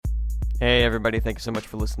Hey everybody, thank you so much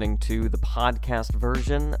for listening to the podcast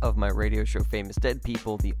version of my radio show Famous Dead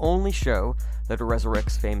People, the only show that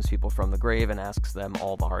resurrects famous people from the grave and asks them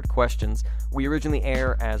all the hard questions. We originally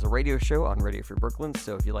air as a radio show on Radio Free Brooklyn,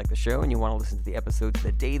 so if you like the show and you want to listen to the episodes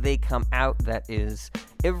the day they come out, that is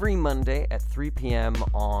every Monday at 3 p.m.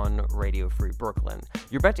 on Radio Free Brooklyn.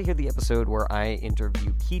 You're about to hear the episode where I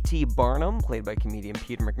interview P.T. Barnum, played by comedian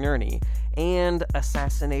Peter McNerney, and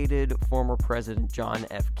assassinated former President John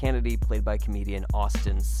F. Kennedy, played by comedian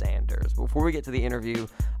Austin Sanders. Before we get to the interview,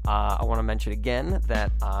 I want to mention again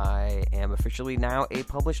that I am officially now a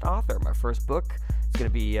published author. My first book is going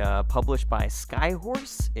to be published by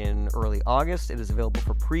Skyhorse in early August. It is available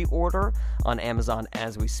for pre-order on Amazon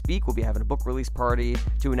as we speak. We'll be having a book release party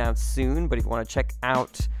to announce soon, but if you want to check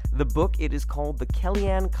out the book, it is called The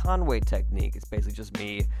Kellyanne Conway Technique. It's basically just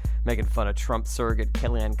me making fun of Trump surrogate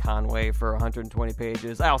Kellyanne Conway for 120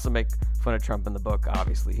 pages. I also make fun of Trump in the book,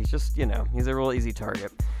 obviously. He's just, he's a real easy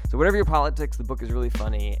target. So whatever your politics, the book is really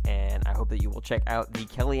funny, and I hope that you will check out The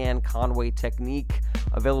Kellyanne Conway Technique,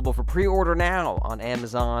 available for pre-order now on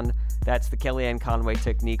Amazon. That's The Kellyanne Conway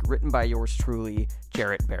Technique, written by yours truly,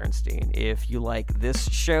 Jarrett Berenstein. If you like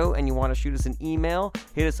this show and you want to shoot us an email,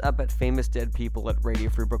 hit us up at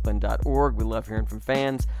famousdeadpeople@radiofreebrooklyn.org. We love hearing from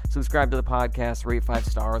fans. Subscribe to the podcast, rate 5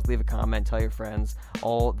 stars, leave a comment, tell your friends,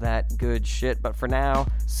 all that good shit. But for now,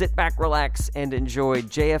 sit back, relax, and enjoy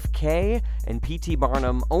JFK and P.T.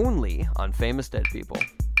 Barnum only on Famous Dead People.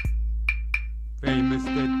 Famous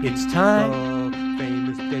Dead People. It's time.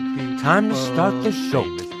 Famous Dead People. Time to start the show.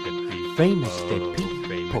 Famous Dead People.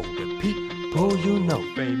 Famous Dead People. People you know.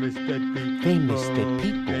 Famous Dead People. Famous Dead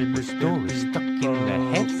People. Famous With stories stuck in their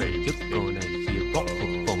heads. Famous You're gonna hear all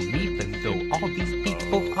from even though all these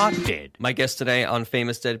people are dead. My guests today on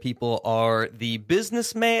Famous Dead People are the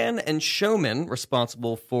businessman and showman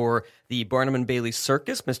responsible for the Barnum and Bailey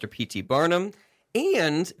Circus, Mr. P.T. Barnum,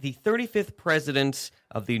 and the 35th President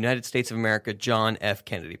of the United States of America, John F.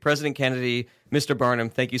 Kennedy. President Kennedy, Mr. Barnum,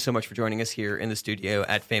 thank you so much for joining us here in the studio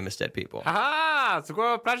at Famous Dead People. Ah, it's a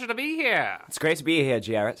great pleasure to be here. It's great to be here,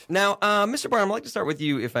 Jarrett. Now, Mr. Barnum, I'd like to start with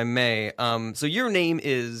you, if I may. So your name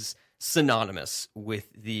is synonymous with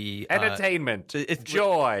the Entertainment, it's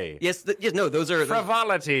joy, Yes, those are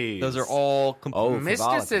frivolity. Those are all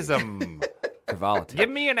mysticism. Frivolity. Give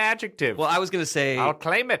me an adjective. Well, I was going to say I'll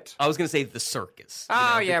claim it. I was going to say the circus.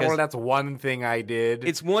 Oh, yeah, because well, that's one thing I did.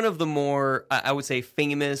 it's one of the more, I would say,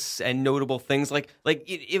 famous and notable things. Like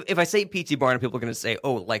if I say P.T. Barnum, people are going to say,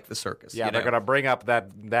 oh, like the circus. yeah, they're going to bring up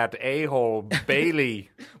that a-hole Bailey.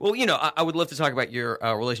 Well, I would love to talk about your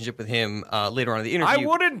relationship with him later on in the interview. I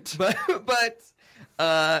wouldn't. But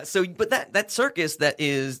that circus that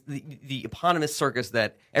is the eponymous circus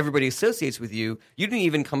that everybody associates with you, you didn't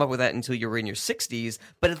even come up with that until you were in your 60s.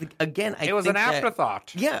 But again, It was an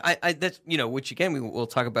afterthought. Yeah, that's which again we'll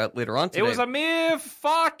talk about later on today. It was a mere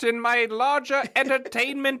fart in my larger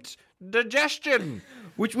entertainment digestion.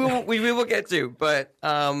 which we will get to. But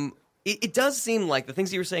it does seem like the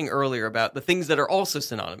things you were saying earlier about the things that are also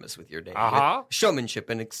synonymous with your name, with showmanship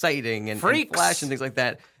and exciting and flash and things like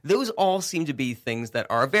that. Those all seem to be things that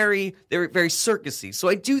are very circusy. So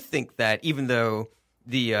I do think that even though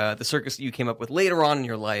the circus that you came up with later on in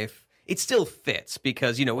your life, it still fits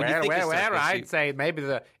because when you think of circus, I'd say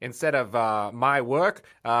maybe instead of my work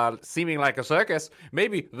seeming like a circus,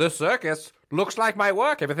 maybe the circus looks like my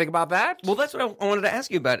work. Ever think about that? Well, that's what I wanted to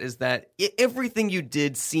ask you about. Is that everything you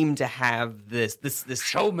did seemed to have this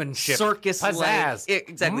showmanship, circus pizzazz,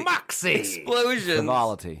 exactly, moxie, explosions,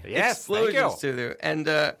 Frivolity. Yes, explosions to them. And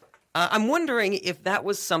I'm wondering if that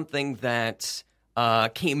was something that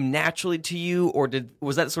came naturally to you, or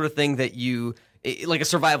was that the sort of thing that you, like a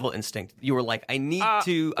survival instinct, you were like, I need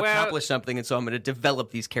to accomplish something, and so I'm going to develop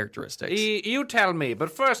these characteristics? You tell me. But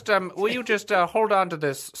first, will you just hold on to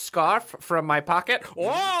this scarf from my pocket?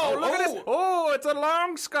 Whoa, look at this. Oh, it's a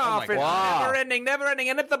long scarf. Oh, my It's never ending.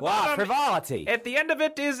 And at the bottom, frivolity. at the end of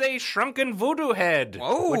it is a shrunken voodoo head,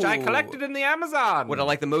 which I collected in the Amazon. What I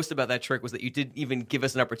like the most about that trick was that you didn't even give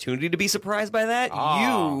us an opportunity to be surprised by that.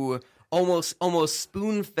 You almost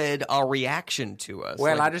spoon-fed our reaction to us.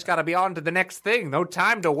 Well, I just got to be on to the next thing. No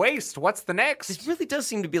time to waste. What's the next? It really does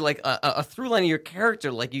seem to be like a through line of your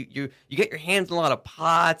character. Like you get your hands in a lot of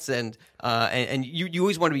pots, and you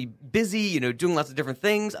always want to be busy, doing lots of different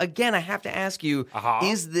things. Again, I have to ask you: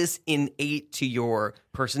 is this innate to your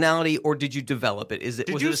personality, or did you develop it? Was it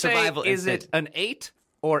a survival instinct? Is it an 8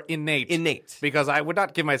 or innate? Innate. Because I would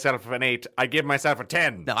not give myself an 8. I'd give myself a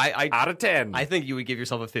 10. No, out of 10. I think you would give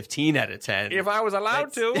yourself a 15 out of 10. If I was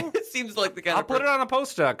allowed to. It seems like the kind I'll of put it on a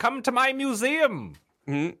poster. Come to my museum.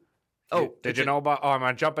 Mm-hmm. Oh, did you know about... Oh, am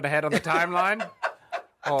I jumping ahead on the timeline?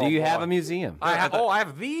 Do you have boy. a museum? I have the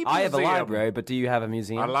museum. I have a library, but do you have a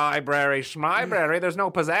museum? A library, schmibrary. There's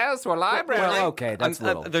no pizzazz to a library. Well, okay, that's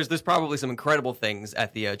little. There's probably some incredible things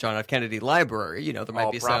at the John F. Kennedy Library. You know, there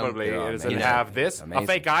might be probably. Yeah, Does it amazing. have this? Amazing. A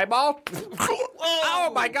fake eyeball?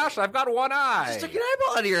 Oh my gosh, I've got one eye. Just took an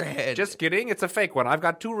eyeball out of your head. Just kidding, it's a fake one. I've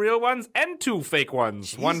got 2 real ones and 2 fake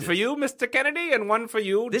ones. One for you, Mr. Kennedy, and one for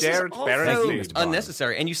you, this Jared is also Barrett.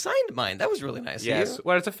 unnecessary. And you signed mine. That was really nice. of Yes. you.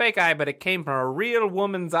 Well, it's a fake eye, but it came from a real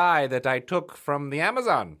woman's eye that I took from the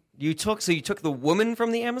Amazon. You took the woman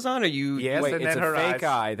from the Amazon, or you? Yes, Wait, and it's then a her fake eyes.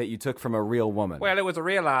 eye that you took from a real woman. Well, it was a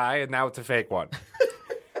real eye, and now it's a fake one.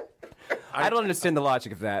 I don't understand the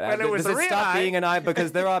logic of that. Well, it was Does a it real stop eye. being an eye?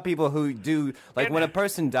 Because there are people who do, like when a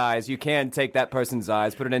person dies, you can take that person's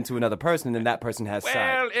eyes, put it into another person, and then that person has sight.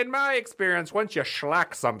 Well, in my experience, once you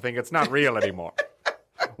schlack something, it's not real anymore.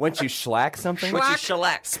 Once you shellac something, Once you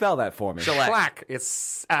shellac. spell that for me. Shellac. Schlack.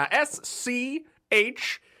 It's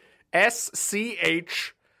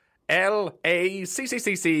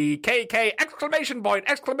SCHSCHLACCCCKK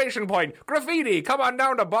exclamation point graffiti. Come on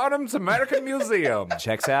down to Barnum's American Museum.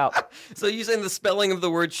 Checks out. So you saying the spelling of the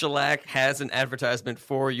word shellac has an advertisement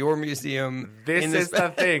for your museum? This in is the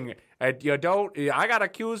thing. You don't. I got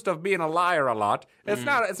accused of being a liar a lot. It's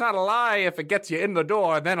not. It's not a lie if it gets you in the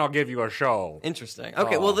door. Then I'll give you a show. Interesting.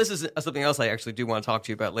 Okay, well, this is something else I actually do want to talk to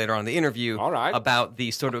you about later on in the interview. All right. About the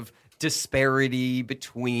sort of disparity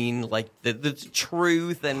between like the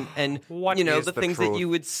truth and What you know is the the things truth? that you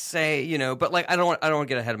would say, you know, but like I don't want to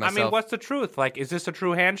get ahead of I myself. mean, what's the truth? Like, is this a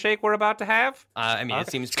true handshake we're about to have? I mean, it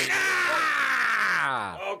seems pretty...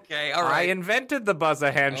 Ah! Okay, all I right. invented the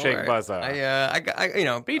buzzer handshake All right. buzzer. I you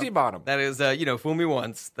know, P.T. Barnum. That is, you know, fool me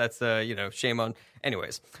once. That's, you know, shame on.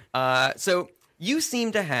 Anyways, so you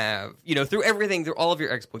seem to have, you know, through everything, through all of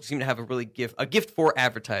your exploits, you seem to have a gift for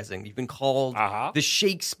advertising. You've been called the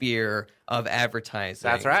Shakespeare of advertising.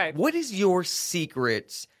 That's right. What is your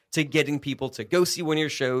secret to getting people to go see one of your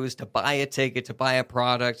shows, to buy a ticket, to buy a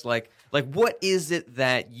product? Like what is it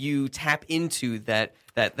that you tap into that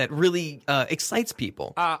really excites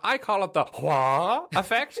people? I call it the wha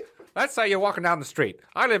effect. Let's say you're walking down the street.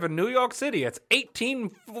 I live in New York City. It's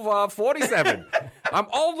 1847. I'm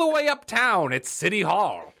all the way uptown. It's City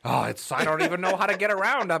Hall. I don't even know how to get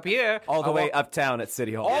around up here. All the way uptown at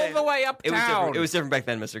City Hall. All the way It was uptown. different. It was different back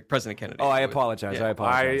then, Mr. President Kennedy. Oh, I It was- apologize. yeah. I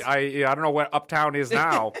apologize. I don't know where uptown is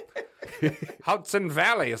now. Hudson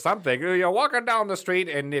Valley or something. You're walking down the street,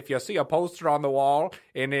 and if you see a poster on the wall,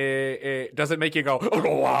 and does it make you go,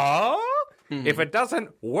 what? If it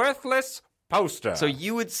doesn't, worthless poster. So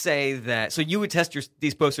you would say that. So you would test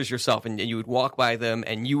these posters yourself, and you would walk by them,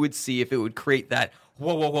 and you would see if it would create that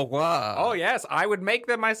whoa, whoa, whoa, whoa. Oh, yes, I would make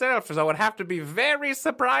them myself, so it would have to be very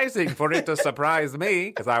surprising for it to surprise me,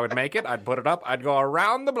 because I would make it, I'd put it up, I'd go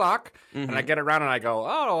around the block, and I'd get around, and I go,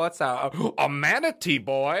 oh, what's a manatee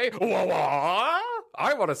boy? What?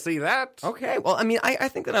 I want to see that. Okay. Well, I mean, I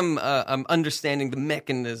think that I'm understanding the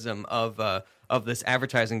mechanism of this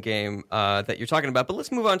advertising game that you're talking about. But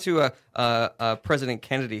let's move on to President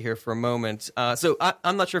Kennedy here for a moment. So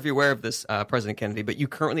I'm not sure if you're aware of this, President Kennedy, but you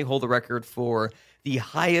currently hold the record for the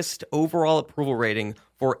highest overall approval rating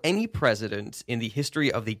for any president in the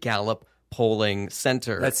history of the Gallup polling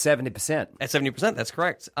center. That's 70%. At 70%, that's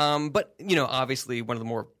correct. But, you know, obviously one of the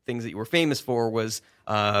more things that you were famous for was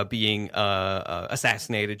being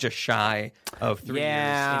assassinated just shy of 3 years into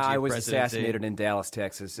your I was presidency. assassinated in Dallas,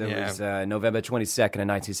 Texas. It Yeah. was November 22nd of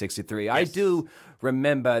 1963. I do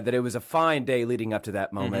remember that it was a fine day leading up to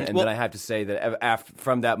that moment, and Well- then I have to say that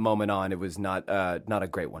from that moment on, it was not a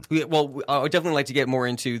great one. Yeah, well, I would definitely like to get more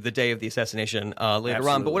into the day of the assassination later on. But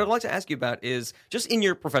Absolutely. what I'd like to ask you about is, just in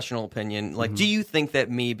your professional opinion, like, do you think that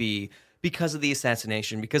maybe because of the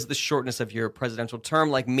assassination, because of the shortness of your presidential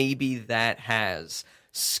term, like maybe that has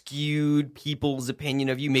skewed people's opinion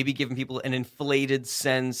of you, maybe given people an inflated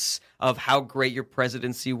sense of how great your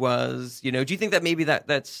presidency was? You know, do you think that maybe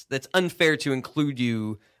that's unfair to include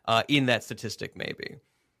you in that statistic? Maybe.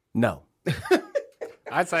 No.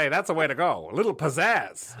 I'd say that's a way to go. A little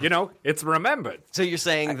pizzazz. You know, it's remembered. So you're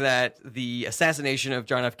saying that the assassination of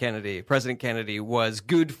John F. Kennedy, President Kennedy, was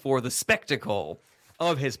good for the spectacle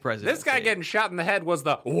of his presidency. This guy getting shot in the head was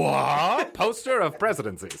the what poster of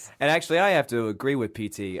presidencies. And actually, I have to agree with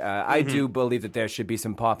PT. I do believe that there should be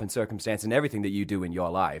some pomp and circumstance in everything that you do in your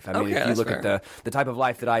life. I mean, Okay, if you that's look fair. at the type of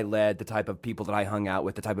life that I led, the type of people that I hung out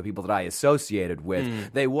with, the type of people that I associated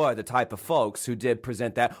with, they were the type of folks who did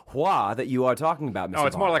present that whwa that you are talking about, Mr. No,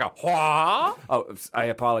 it's more like a what? Oh, I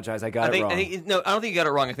apologize. I got it wrong. I think, no, I don't think you got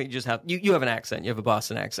it wrong. I think you just have you have an accent. You have a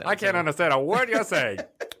Boston accent. I can't understand a word you're saying.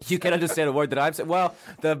 You can understand a word that I'm saying. Well,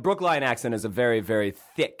 the Brookline accent is a very, very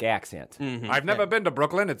thick accent. I've never been to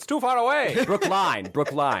Brooklyn. It's too far away.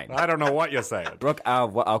 Brookline. I don't know what you're saying.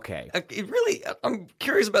 Okay. It really, I'm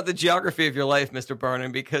curious about the geography of your life, Mr.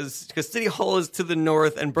 Barnum, because City Hall is to the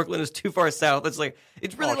north and Brooklyn is too far south.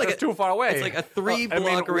 It's really like too far away. It's like a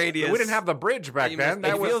 3-block radius. We didn't have the bridge back then.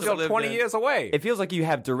 That was still 20 years away. It feels like you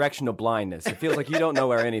have directional blindness. It feels like you don't know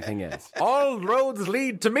where anything is. All roads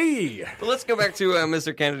lead to me. But let's go back to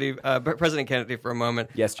Mr. Kennedy, President Kennedy, for a moment.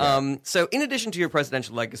 Yes, Joe. So, in addition to your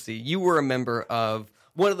presidential legacy, you were a member of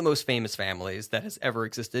one of the most famous families that has ever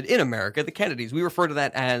existed in America, the Kennedys. We refer to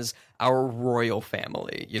that as our royal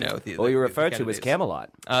family. You know, you refer to as Camelot.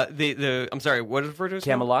 I'm sorry, what is it referred to as?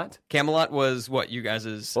 Camelot. Camelot was what you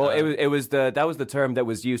guys' Well, that was the term that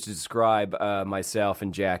was used to describe myself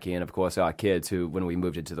and Jackie, and of course our kids. Who, when we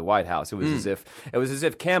moved into the White House, it was as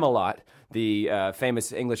if Camelot, the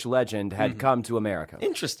famous English legend, had come to America.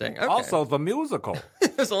 Interesting. Okay. Also, the musical.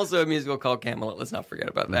 There's also a musical called Camelot. Let's not forget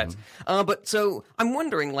about that. But so I'm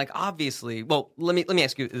wondering, obviously, well, let me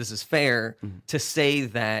ask you if this is fair to say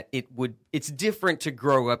that it's different to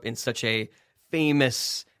grow up in such a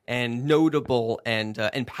famous and notable and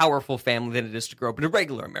powerful family than it is to grow up in a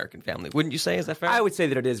regular American family. Wouldn't you say? Is that fair? I would say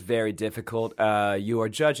that it is very difficult. You are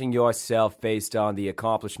judging yourself based on the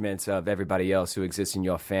accomplishments of everybody else who exists in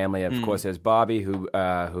your family. Of course, there's Bobby, who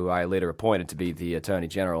I later appointed to be the Attorney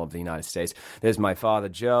General of the United States. There's my father,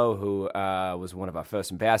 Joe, who was one of our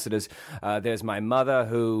first ambassadors. There's my mother,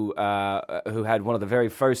 who had one of the very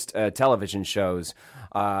first television shows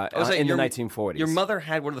in the 1940s. Your mother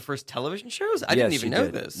had one of the first television shows? I didn't even know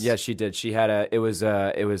this. Yes, she did. She had it was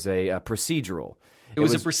a procedural. It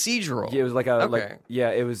was a procedural. Yeah,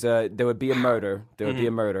 it was it was there would be a murder. There would be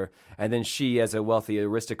a murder, and then she, as a wealthy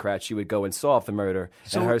aristocrat, she would go and solve the murder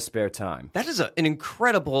in her spare time. That is an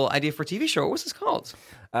incredible idea for a TV show. What was this called?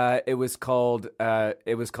 It was called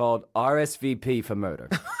RSVP for Murder.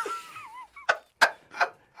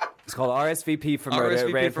 It's called RSVP for Murder.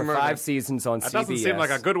 It ran for 5 seasons on CBS. That doesn't seem like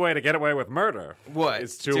a good way to get away with murder. What?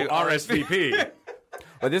 It's to RSVP.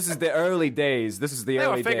 Well, this is the early days. They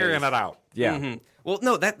were figuring it out. Yeah. Well,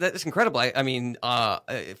 no, that's incredible. I mean, 5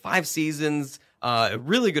 seasons, a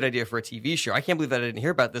really good idea for a TV show. I can't believe that I didn't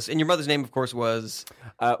hear about this. And your mother's name, of course, was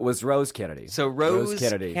Rose Kennedy. So Rose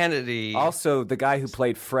Kennedy. Also, the guy who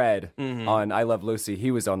played Fred on I Love Lucy,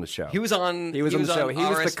 he was on the show. He was on the show. He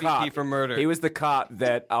was the cop for murder. He was the cop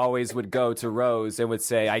that always would go to Rose and would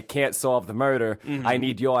say, "I can't solve the murder. I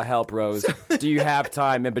need your help, Rose. Do you have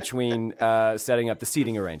time in between setting up the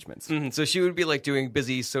seating arrangements?" So she would be doing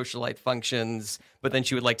busy socialite functions, but then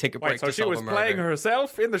she would take a break to solve a murder. So she was playing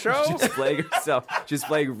herself in the show? She's playing herself. She's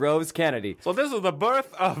playing Rose Kennedy. So this is the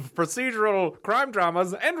birth of procedural crime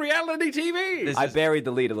dramas and reality TV. I buried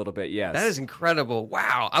the lead a little bit, yes. That is incredible.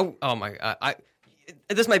 Wow. Oh my God.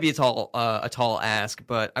 This might be a tall ask,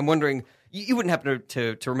 but I'm wondering, you wouldn't happen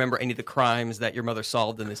to remember any of the crimes that your mother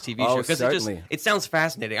solved in this TV show? Because certainly. It sounds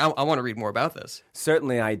fascinating. I want to read more about this.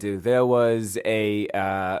 Certainly I do. There was it's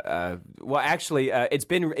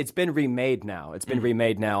been remade now. It's been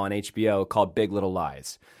remade now on HBO called Big Little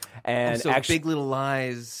Lies. And Big Little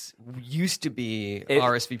Lies used to be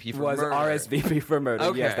RSVP for murder. Was RSVP for murder.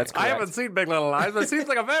 Okay. Yes, that's correct. I haven't seen Big Little Lies, but it seems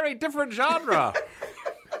like a very different genre.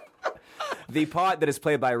 The part that is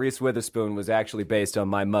played by Reese Witherspoon was actually based on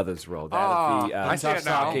my mother's role. That of the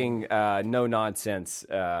tough-talking, no-nonsense.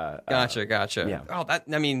 Gotcha. Yeah. Oh,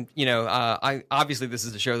 obviously this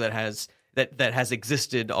is a show that has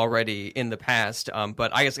existed already in the past,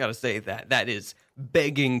 but I just got to say that is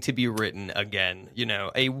begging to be written again.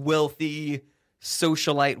 A wealthy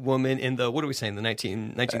socialite woman in the, what are we saying, the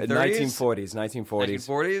 1930s? 1940s.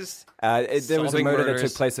 1940s? There was a Solving murder murders. that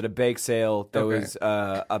took place at a bake sale. There was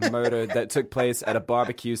a murder that took place at a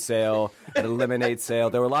barbecue sale, at a lemonade sale.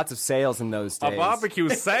 There were lots of sales in those days. A barbecue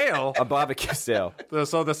sale? A barbecue sale.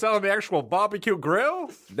 So they're selling the actual barbecue grill?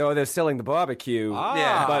 No, they're selling the barbecue,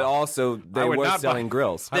 Yeah. but also they were selling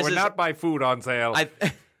grills. I would not buy food on sale.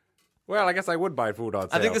 Well, I guess I would buy food on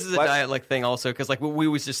sale. I think this is a dialect thing also, because we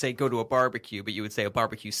would just say go to a barbecue, but you would say a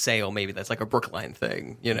barbecue sale. Maybe that's like a Brookline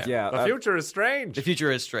thing, Yeah, The future is strange. The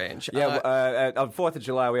future is strange. Yeah, on 4th of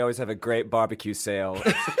July, we always have a great barbecue sale.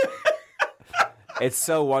 It's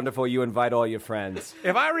so wonderful. You invite all your friends.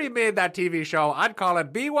 If I remade that TV show, I'd call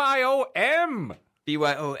it BYOM.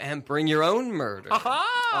 BYOM, bring your own murder.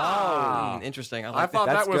 Aha! Interesting. I thought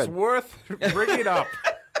That's that was good. worth bringing up.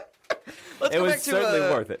 Let's It go was back to, certainly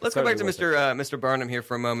worth it. Let's go back to Certainly worth Mr. Barnum here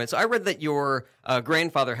for a moment. So I read that your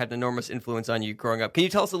grandfather had an enormous influence on you growing up. Can you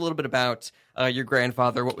tell us a little bit about your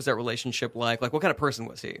grandfather? What was that relationship like? Like, what kind of person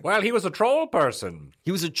was he? Well, he was a troll person.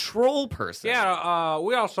 He was a troll person. Yeah,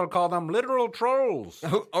 we also call them literal trolls.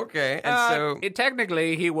 Oh, okay. And so,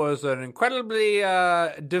 Technically, he was an incredibly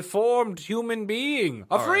deformed human being.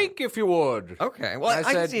 A freak, if you would. okay. Well, I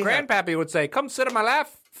can said, see how- Grandpappy would say, come sit on my lap,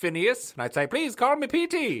 Phineas. And I'd say, please call me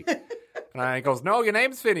P.T. And he goes, no, your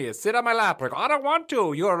name's Phineas. Sit on my lap. I go, I don't want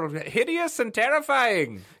to. You're hideous and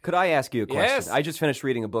terrifying. Could I ask you a question? Yes. I just finished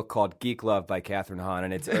reading a book called Geek Love by Catherine Hahn,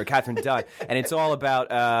 and Catherine Dunn, and it's all about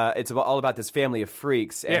this family of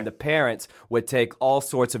freaks, and Yeah. the parents would take all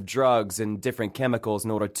sorts of drugs and different chemicals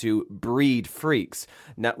in order to breed freaks.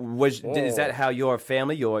 Now, is that how your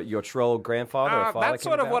family, your troll grandfather or father That's came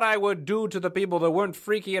sort of about? what I would do to the people that weren't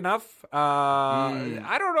freaky enough.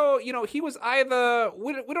 I don't know. You know, he was either.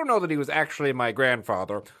 We don't know that he was actually my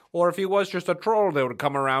grandfather, or if he was just a troll that would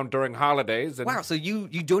come around during holidays. And wow, so you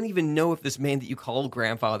don't even know if this man that you call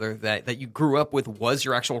grandfather that you grew up with was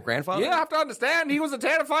your actual grandfather? You have to understand, he was a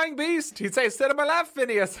terrifying beast. He'd say, sit on my lap,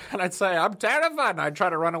 Phineas. And I'd say, I'm terrified. And I'd try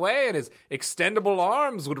to run away, and his extendable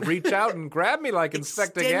arms would reach out and grab me like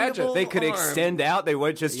Inspector Gadget. Extendable They could arm. extend out. They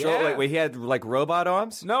weren't just troll. Yeah. Like, he had like robot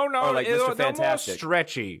arms. No, Or like they're Mr. more Fantastic.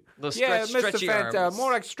 stretchy. The yeah, stretchy Mr. arms.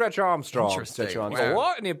 More like Stretch Armstrong. Interesting. Stretch You Armstrong. go,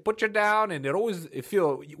 what? And he'd put you down, and it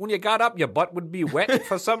feel when you got up, your butt would be wet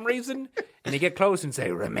for some reason, and you get close and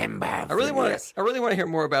say, "Remember." I really want to hear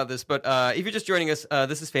more about this, but if you're just joining us,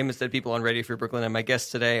 this is Famous Dead People on Radio Free Brooklyn, and my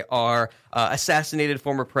guests today are assassinated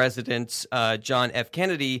former President John F.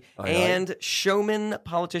 Kennedy and showman,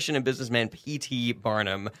 politician, and businessman P.T.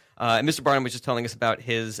 Barnum. And Mr. Barnum was just telling us about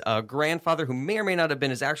his grandfather, who may or may not have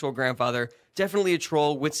been his actual grandfather. Definitely a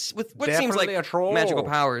troll with what seems Definitely like a troll. magical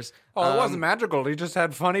powers. Oh, it wasn't magical. He just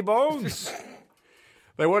had funny bones.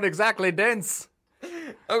 They weren't exactly dense.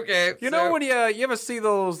 Okay, You know when you ever see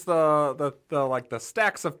those the like the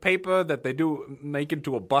stacks of paper that they do make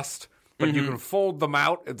into a bust, but you can fold them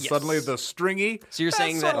out and suddenly they're stringy. So you're That's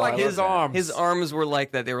saying sort that of like his arms. his arms were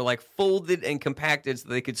like that. They were like folded and compacted so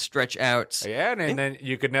they could stretch out. Yeah, and then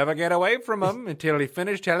you could never get away from him until he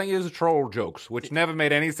finished telling his troll jokes, which never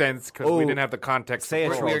made any sense because we didn't have the context. Say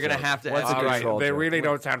a of troll We're gonna joke. have to What's ask a All good right, troll they joke? really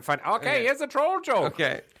don't sound funny. Okay, here's a troll joke.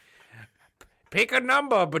 Okay. Pick a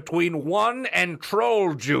number between 1 and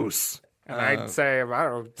troll juice. And I'd say, I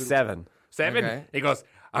don't know, 7. 7? Okay. He goes,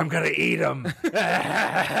 I'm going to eat him.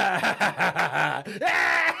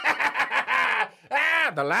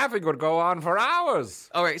 The laughing would go on for hours.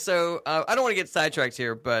 All right, so I don't want to get sidetracked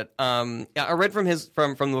here, but yeah, I read from the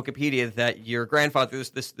Wikipedia that your grandfather,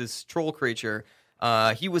 this troll creature,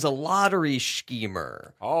 he was a lottery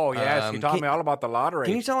schemer. Oh, yes. He taught me all about the lottery.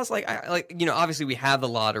 Can you tell us, obviously we have the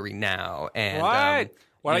lottery now, and What?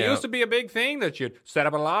 Well, you it know- used to be a big thing that you'd set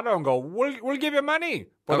up a lotto and go, we'll give you money.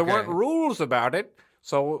 But Okay. there weren't rules about it,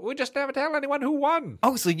 so we just never tell anyone who won.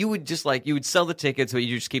 Oh, so you would just you would sell the tickets, but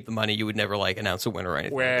you just keep the money. You would never announce a winner or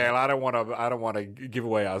anything. Well, I don't want to give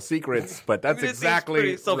away our secrets, but that's I mean, it seems exactly pretty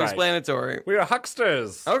right. self-explanatory. We are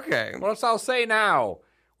hucksters. Okay. Well, so I'll say now,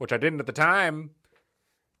 which I didn't at the time.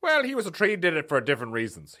 Well, he did it for different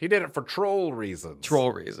reasons. He did it for troll reasons.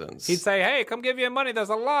 Troll reasons. He'd say, hey, come give you money, there's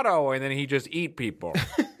a lotto, and then he'd just eat people.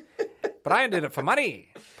 But I did it for money.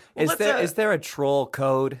 Is there a troll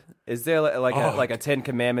code? Is there like a 10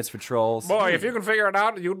 Commandments for trolls? Boy, if you can figure it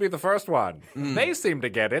out, you'd be the first one. They seem to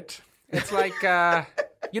get it. It's like,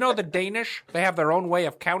 the Danish, they have their own way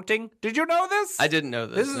of counting. Did you know this? I didn't know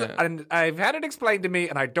this. This is, no. and I've had it explained to me,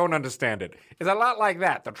 and I don't understand it. It's a lot like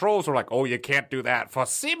that. The trolls were like, "Oh, you can't do that for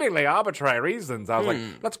seemingly arbitrary reasons." I was like,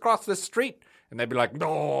 "Let's cross this street," and they'd be like,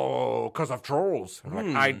 "No, because of trolls."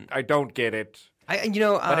 I'm like, I don't get it,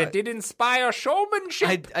 but it did inspire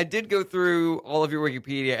showmanship. I did go through all of your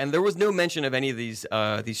Wikipedia, and there was no mention of any of these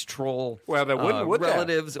troll Well, there wouldn't, would there?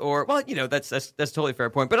 relatives or that's totally a fair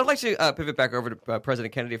point. But I'd like to pivot back over to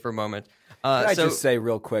President Kennedy for a moment. Can I just say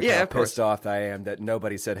real quick Yeah, how of course. pissed off I am that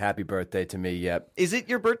nobody said happy birthday to me yet. Is it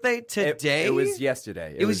your birthday today? It was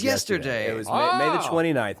yesterday. It was yesterday. It was May the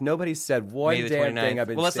 29th. Nobody said one May the damn 29th. thing. I've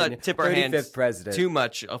been well, let's saying not tip our 35th hands president. too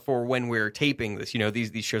much for when we're taping this.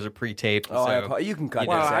 These shows are pre-taped. Oh, you can cut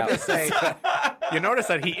Well, this I out. just say, you notice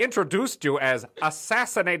that he introduced you as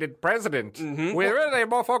assassinated president. We're really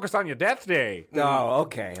more focused on your death day. Oh,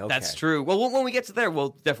 okay. That's true. Well, when we get to there,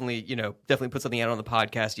 we'll definitely put something out on the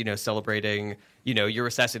podcast, celebrating, your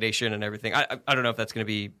assassination and everything. I don't know if that's going to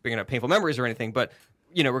be bringing up painful memories or anything, but,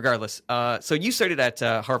 regardless. So you started at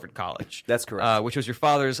Harvard College. That's correct. Which was your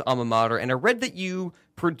father's alma mater. And I read that you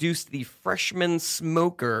produced the Freshman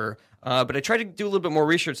Smoker, But I tried to do a little bit more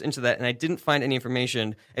research into that, and I didn't find any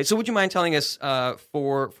information. So would you mind telling us,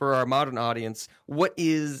 for our modern audience, what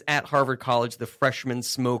is at Harvard College the freshman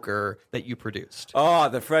smoker that you produced? Oh,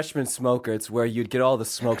 the freshman smoker. It's where you'd get all the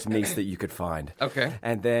smoked meats that you could find. Okay.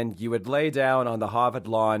 And then you would lay down on the Harvard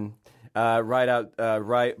lawn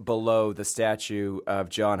right below the statue of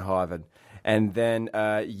John Harvard. And then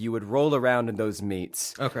you would roll around in those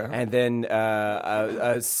meats. Okay. And then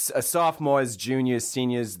sophomores, juniors,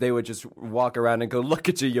 seniors, they would just walk around and go, "Look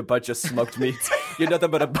at you, you bunch of smoked meats. You're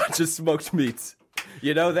nothing but a bunch of smoked meats."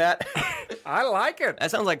 You know that? I like it. That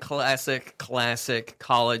sounds like classic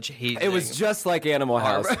college hazing. It was just like Animal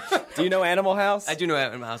House. Do you know Animal House? I do know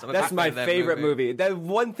Animal House. I'm a That's big my fan of that favorite movie. The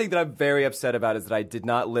one thing that I'm very upset about is that I did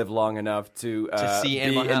not live long enough to see be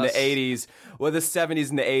Animal in the House. 80s, or the 70s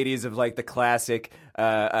and the 80s of like the classic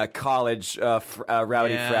college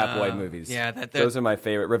rowdy Yeah. frat boy movies. Yeah, those are my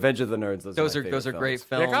favorite. Revenge of the Nerds. Those are great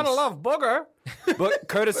films. You gotta love Booger. But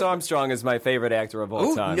Curtis Armstrong is my favorite actor of all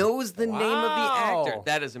Who time. knows the name of the Wow. actor?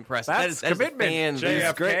 That is impressive. That's that is commitment,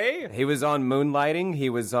 JFK. He was on Moonlighting.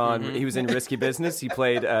 He was on. He was in Risky Business. He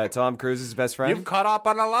played Tom Cruise's best friend. You've caught up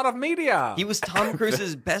on a lot of media. He was Tom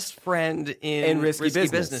Cruise's best friend in Risky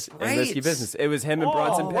Business. Right. In Risky Business. It was him and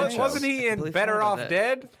Bronson Pinchot. Wasn't he in Completely Better forgot Off about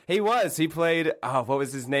that. Dead? He was. He played. Oh, what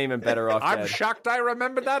was his name in Better Off I'm Dead? shocked I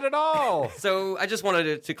remember that at all. So I just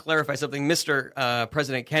wanted to clarify something, Mr.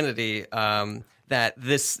 President Kennedy. That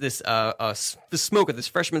this smoker, this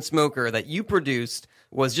freshman smoker that you produced,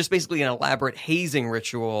 was just basically an elaborate hazing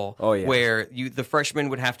ritual. Oh, yeah. Where the freshmen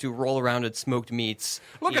would have to roll around in smoked meats.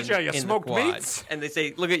 Look at you, you in the smoked quad. meats. And they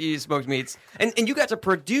say, "Look at you, you smoked meats." And you got to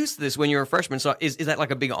produce this when you were a freshman. So is that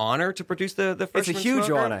like a big honor to produce the It's a freshman huge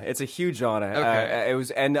smoker? honor. It's a huge honor. Okay. It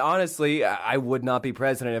was, and honestly, I would not be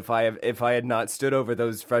president if I had not stood over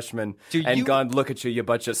those freshmen Do and you- gone, "Look at you, you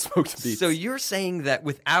bunch of smoked meats." So you're saying that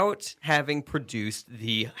without having produced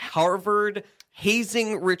the Harvard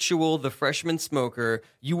hazing ritual, the freshman smoker,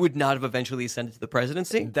 you would not have eventually ascended to the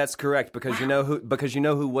presidency? That's correct, because you know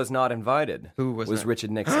who was not invited. Who was that? Richard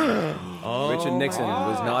Nixon. Richard Nixon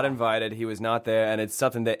was not invited. He was not there, and it's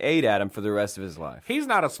something that ate at him for the rest of his life. He's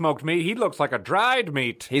not a smoked meat. He looks like a dried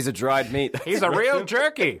meat. He's a dried meat. He's a real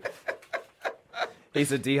jerky.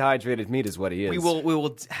 He's a dehydrated meat, is what he is. We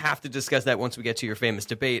will have to discuss that once we get to your famous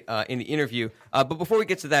debate in the interview. But before we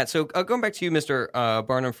get to that, so going back to you, Mr.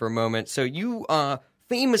 Barnum, for a moment. So you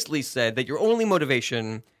famously said that your only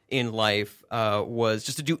motivation in life was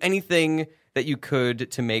just to do anything that you could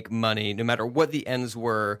to make money, no matter what the ends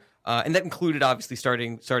were. And that included, obviously,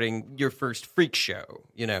 starting your first freak show,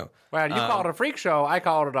 you know. Well, you called it a freak show. I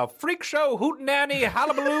called it a freak show, hootenanny,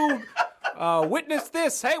 hullabaloo. Witness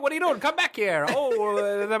this. Hey, what are you doing? Come back here. Oh,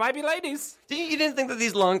 there might be ladies. You didn't think that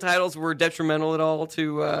these long titles were detrimental at all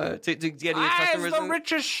to getting your I customers? was the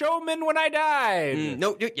richest showman when I died.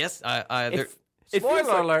 No, yes. It feels Spoiler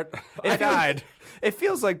like- alert. I died. It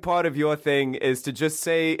feels like part of your thing is to just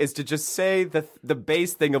say the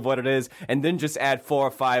base thing of what it is, and then just add 4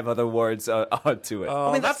 or 5 other words onto it.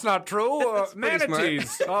 Oh, that's not true. that's pretty smart.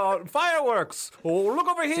 Manatees, fireworks. Oh, look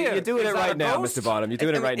over here. You're doing Is it that right a now, ghost? Mr. Bottom. You're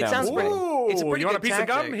doing it right it now. sounds Mr. pretty- Bottom. Ooh, It's a pretty you want a good piece of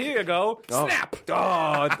gum? tactic. Here you go. Oh. Snap.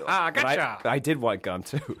 But Gotcha. I did want gum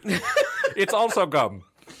too. It's also gum.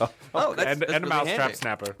 Oh, that's And a really mousetrap handy.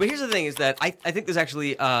 snapper. But here's the thing: is that I think there's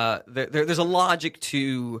actually there's a logic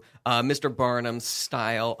to Mr. Barnum's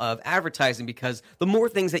style of advertising, because the more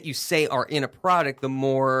things that you say are in a product, the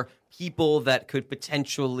more people that could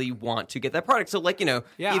potentially want to get that product. So, like, you know,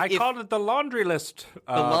 Yeah, I called it the laundry list.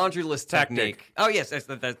 the laundry list tactic. technique. Oh yes, that's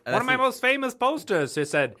One of my most famous posters, it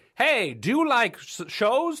said, "Hey, do you like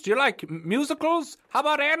shows? Do you like musicals? How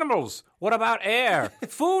about animals? What about air?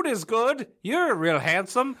 Food is good. You're real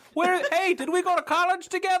handsome. Hey, did we go to college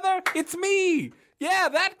together? It's me. Yeah,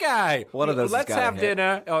 that guy. One of those has Let's gotta have hit.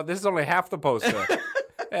 dinner. Oh, this is only half the poster.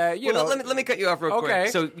 You know, let me cut you off real Okay. quick.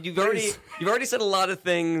 So you've already said a lot of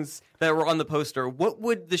things that were on the poster. What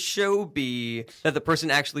would the show be that the person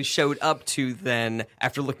actually showed up to then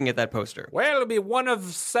after looking at that poster? well, it'll be one of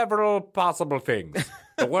several possible things.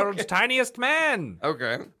 The world's tiniest man.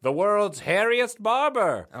 Okay. The world's hairiest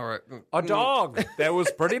barber. All right. A dog that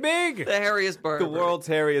was pretty big. The hairiest barber. The world's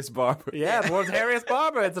hairiest barber. Yeah, the world's hairiest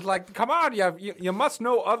barber. It's like, come on, you must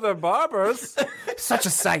know other barbers. Such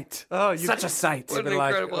a sight. Such a sight. What an They're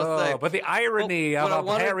like, incredible sight. but the irony Well, what I of a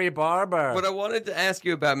wanted- hairy barber. What I wanted to ask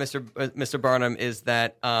you about, Mr. Barnum, is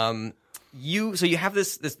that you have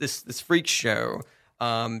this freak show.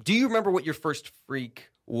 Do you remember what your first freak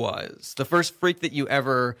was? The first freak that you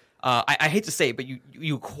ever I hate to say it, but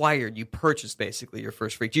you acquired, you purchased basically your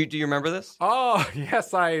first freak. Do you remember this? Oh,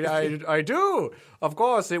 yes, I do. Of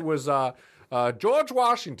course, it was George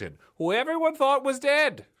Washington, who everyone thought was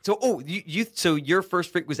dead. So, so your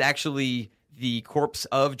first freak was actually the corpse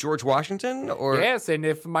of George Washington, or Yes, and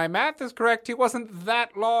if my math is correct, he wasn't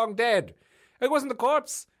that long dead. It wasn't the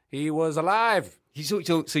corpse. He was alive. So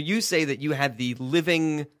you say that you had the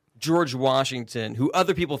living George Washington, who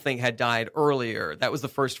other people think had died earlier. That was the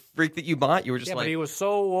first freak that you bought. You were just Yeah, like, but he was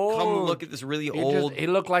so old. come look at this really old. He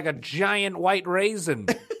looked like a giant white raisin.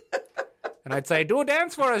 And I'd say, do a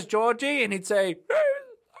dance for us, Georgie. And he'd say,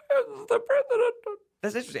 the president.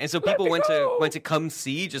 That's interesting. And so people went to come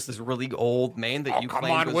see just this really old man that you Come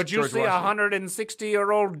claimed on, was would you George see a Washington.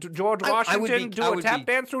 160-year-old George Washington do a tap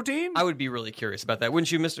dance routine? I would be really curious about that,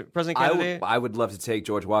 wouldn't you, Mr. President Kennedy? I would love to take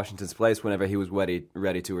George Washington's place whenever he was ready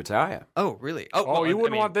to retire. Oh, really? Oh, you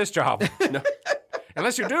wouldn't want this job. No.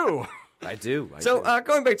 Unless you do. I do. So,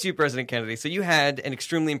 going back to you, President Kennedy, so you had an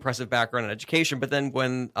extremely impressive background in education, but then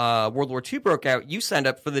when World War II broke out, you signed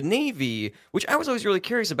up for the Navy, which I was always really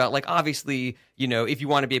curious about. Like, obviously, you know, if you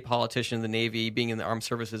want to be a politician in the Navy, being in the armed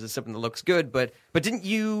services is something that looks good, but didn't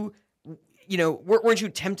you, you know, weren't you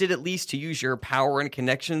tempted at least to use your power and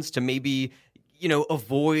connections to maybe, you know,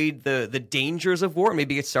 avoid the dangers of war,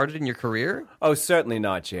 maybe get started in your career? Oh, certainly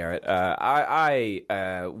not, Jarrett.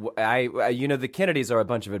 You know, the Kennedys are a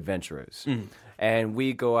bunch of adventurers, and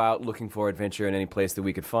we go out looking for adventure in any place that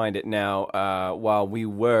we could find it. Now, while we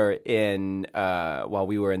were in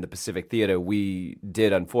the Pacific Theater, we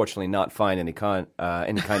did unfortunately not find any kind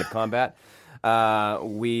of combat.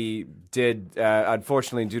 We did,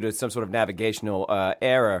 unfortunately, due to some sort of navigational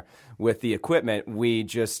error with the equipment, we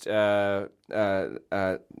just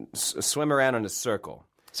swim around in a circle.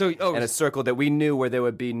 So, In a circle that we knew where there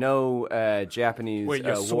would be no Japanese Wait,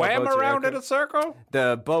 you war swam boats or around in aircraft. a circle?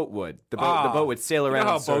 The boat would. The boat would sail You around know in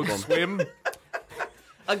a how circle. boats swim?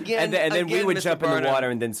 again, And then we again, would Mr. jump in Barnum, the water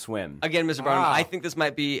and then swim. Again, Mr. Barnum, Wow. I think this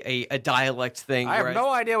might be a dialect thing. I have where no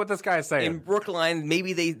idea what this guy's saying. in Brookline,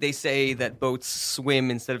 maybe they say that boats swim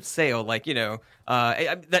instead of sail. Like, you know,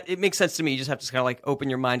 that it makes sense to me. You just have to kind of like open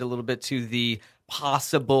your mind a little bit to the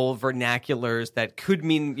possible vernaculars that could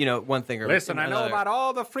mean, you know, one thing or Listen, I know another. about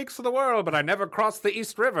all the freaks of the world, but I never crossed the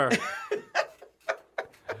East River.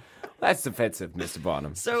 That's offensive, Mr.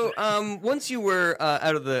 Bonham. So, once you were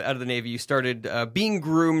out of the Navy, you started being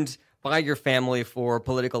groomed by your family for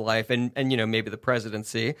political life and you know, maybe the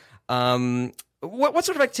presidency. What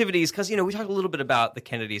sort of activities? Because, you know, we talked a little bit about the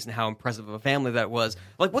Kennedys and how impressive of a family that was.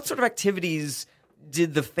 Like, what sort of activities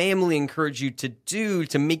did the family encourage you to do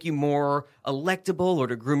to make you more electable or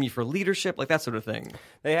to groom you for leadership, like that sort of thing?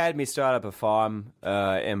 They had me start up a farm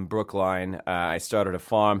in Brookline. I started a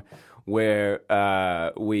farm where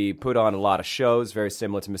we put on a lot of shows, very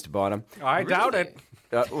similar to Mr. Bonham. I doubt it.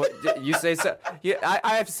 You say so? Yeah,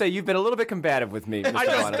 I have to say you've been a little bit combative with me, Mr. I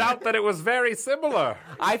just Bonham. doubt that it was very similar.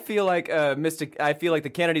 I feel like I feel like the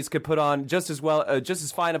Kennedys could put on just as well, just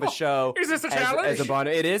as fine of a show. Is this a as challenge? a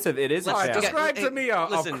Bonham. It is. It is a All right, challenge. describe to me a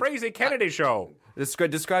listen, crazy Kennedy show.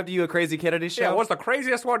 Describe to you a crazy Kennedy show. Yeah, what's the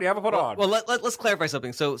craziest one you ever put on? Well, let's clarify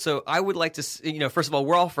something. So I would like to, you know, first of all,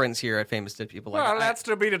 we're all friends here at Famous Dead People. Like, Well, that's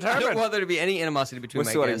to be I don't determined. want there to be any animosity between We're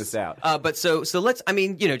my sorting guests. this out. But so let's, I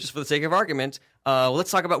mean, you know, just for the sake of argument,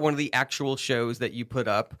 let's talk about one of the actual shows that you put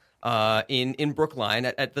up in Brookline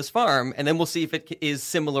at this farm, and then we'll see if it is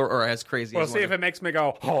similar or as crazy. We'll as see one if of it makes me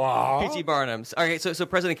go, hello? P.T. Barnum's. All right, so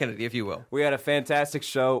President Kennedy, if you will. We had a fantastic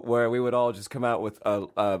show where we would all just come out with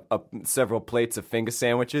several plates of finger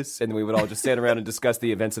sandwiches, and we would all just stand around and discuss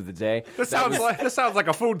the events of the day. This sounds like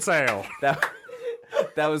a food sale.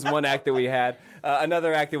 That was one act that we had.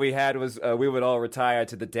 Another act that we had was we would all retire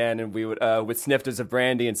to the den, and we would with snifters of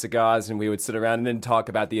brandy and cigars, and we would sit around and then talk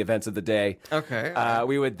about the events of the day. Okay.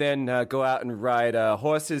 We would then go out and ride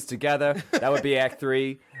horses together. That would be Act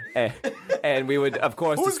 3. And we would, of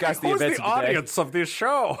course, discuss the events the of the day. audience of this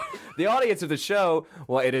show? The audience of the show,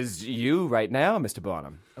 well, it is you right now, Mr.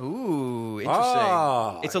 Bonham. Ooh,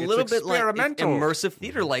 interesting. It's it's a little bit like experimental. immersive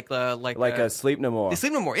theater, like Sleep No More.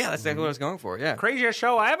 Sleep No More. Yeah, that's exactly what I was going for. Yeah. Craziest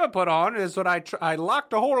show I ever put on is when I locked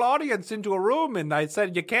the whole audience into a room and I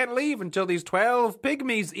said, you can't leave until these 12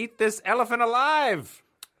 pygmies eat this elephant alive.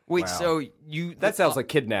 Wait, so That sounds like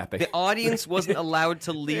kidnapping. the audience wasn't allowed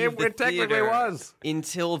to leave the It technically theater was.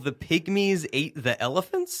 until the pygmies ate the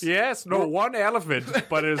elephants? Yes, no, one elephant,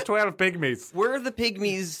 but it is 12 pygmies. Were the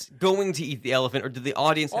pygmies going to eat the elephant, or did the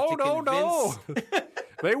audience have Oh, to no, convince? no.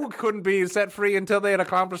 They couldn't be set free until they had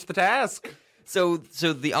accomplished the task. So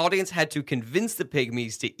the audience had to convince the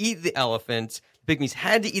pygmies to eat the elephant. The pygmies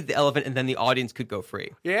had to eat the elephant, and then the audience could go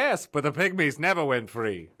free. Yes, but the pygmies never went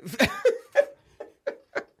free.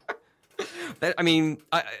 I mean,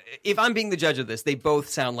 if I'm being the judge of this, they both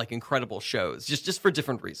sound like incredible shows, just for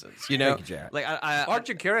different reasons, you know? Thank you, Jared. Like, Aren't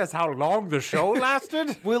you curious how long the show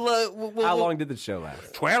lasted? we'll How long did the show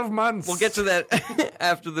last? 12 months. We'll get to that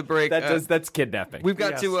after the break. That's kidnapping. We've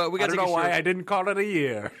got to. We got I don't to know why I didn't call it a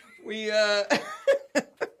year. We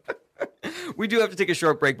we do have to take a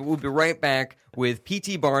short break, but we'll be right back with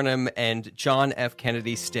P.T. Barnum and John F.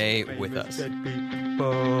 Kennedy. Stay with us. Dead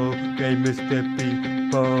people, famous dead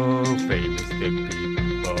people, famous dead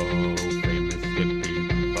people, famous dead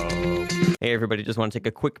people. Hey, everybody, just want to take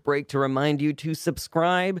a quick break to remind you to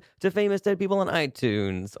subscribe to Famous Dead People on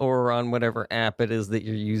iTunes or on whatever app it is that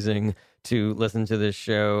you're using to listen to this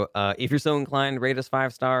show. If you're so inclined, rate us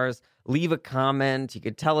 5 stars, leave a comment. You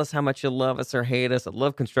could tell us how much you love us or hate us. I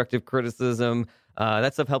love constructive criticism.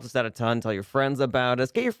 That stuff helps us out a ton. Tell your friends about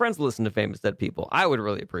us. Get your friends to listen to Famous Dead People. I would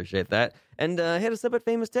really appreciate that. And hit us up at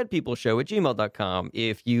famousdeadpeopleshow@gmail.com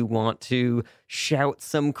if you want to shout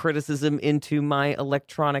some criticism into my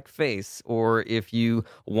electronic face, or if you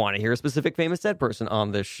want to hear a specific Famous Dead person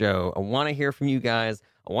on this show. I want to hear from you guys.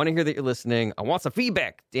 I want to hear that you're listening. I want some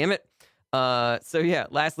feedback, damn it. So yeah,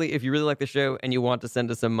 lastly, if you really like the show and you want to send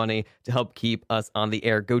us some money to help keep us on the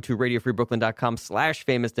air, go to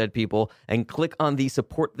radiofreebrooklyn.com/famousdeadpeople and click on the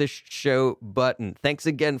support this show button. Thanks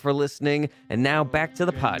again for listening. And now back to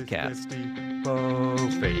the podcast.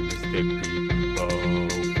 Famous dead people,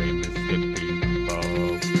 famous dead people.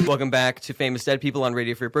 Welcome back to Famous Dead People on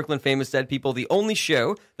Radio Free Brooklyn. Famous Dead People, the only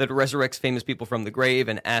show that resurrects famous people from the grave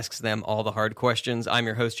and asks them all the hard questions. I'm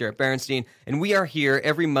your host, Jarrett Berenstein, and we are here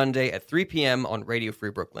every Monday at 3 p.m. on Radio Free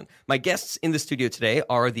Brooklyn. My guests in the studio today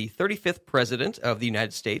are the 35th President of the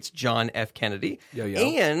United States, John F. Kennedy,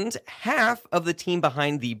 and half of the team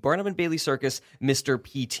behind the Barnum and Bailey Circus, Mr.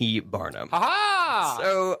 P.T. Barnum. Aha!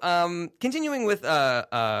 So, continuing with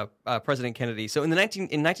President Kennedy. So, in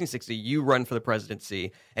 1960, you run for the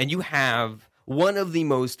presidency, and you have one of the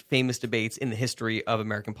most famous debates in the history of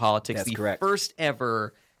American politics. That's the correct. First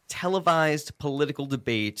ever televised political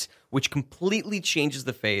debate, which completely changes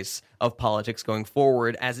the face of politics going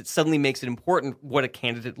forward, as it suddenly makes it important what a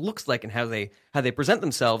candidate looks like and how they present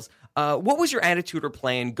themselves. What was your attitude or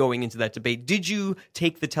plan going into that debate? Did you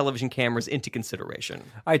take the television cameras into consideration?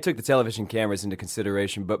 I took the television cameras into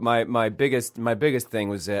consideration, but my biggest thing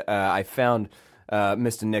was that I found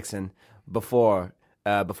Mr. Nixon before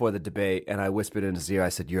the debate, and I whispered in his ear. I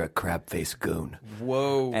said, "You're a crab-faced goon."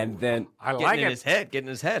 Whoa! And then I Getting like in it. his head. Getting in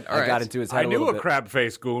his head. All I right. got into his head I a knew little a bit.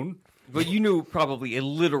 crab-faced goon. But you knew probably a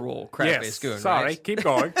literal crab-faced Yes, goon, sorry. right? Keep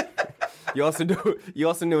going. You also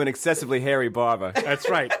knew an excessively hairy barber. That's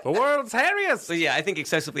right. The world's hairiest. So yeah, I think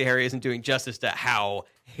excessively hairy isn't doing justice to how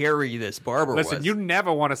hairy this barber Listen, was. you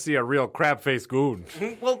never want to see a real crab-faced goon.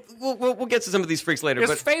 Well, we'll get to some of these freaks later. His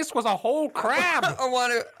But face was a whole crab. I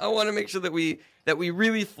want to make sure that we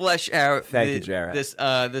really flesh out Thank you, Jared.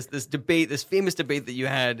 this debate, this famous debate that you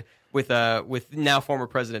had with now former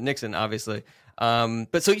President Nixon, obviously.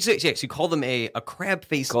 But so you call them a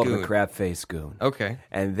crab-faced Called goon. him a crab-faced goon. Okay.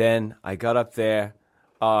 And then I got up there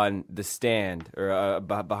on the stand, or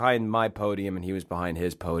behind my podium, and he was behind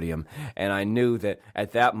his podium. And I knew that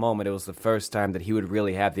at that moment, it was the first time that he would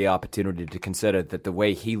really have the opportunity to consider that the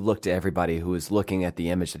way he looked to everybody who was looking at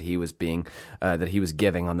the image that he was that he was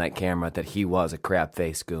giving on that camera, that he was a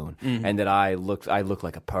crab-faced goon, and that I looked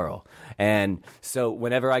like a pearl. And so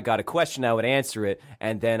whenever I got a question, I would answer it,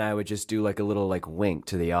 and then I would just do like a little like wink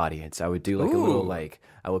to the audience. I would do like a little like,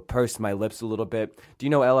 I would purse my lips a little bit. Do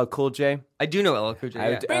you know LL Cool J? I do know LL Cool J. I Yeah.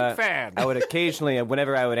 would, Big fan. I would occasionally,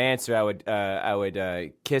 whenever I would answer, I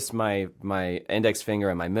would kiss my index finger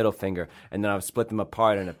and my middle finger, and then I would split them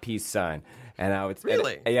apart in a peace sign. And I would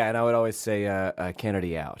Really? and I would always say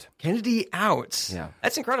Kennedy out. Kennedy out. Yeah.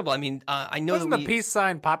 That's incredible. I mean, I know Wasn't that the peace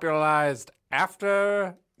sign popularized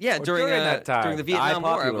after? Yeah, or during that time. during the Vietnam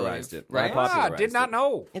War, I popularized believe, it. right? I popularized Did not it.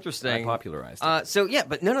 know. Interesting. I popularized it. So yeah,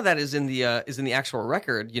 but none of that is in the actual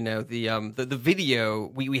record. You know, the video.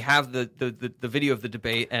 We have the video of the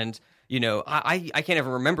debate, and you know, I can't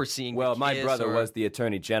even remember seeing. Well, the my kiss brother or- was the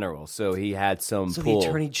Attorney General, so he had some So pull. the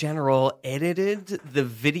Attorney General edited the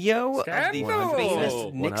video of the Scandal! famous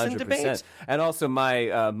Nixon 100%. debate. And also,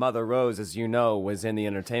 my mother Rose, as you know, was in the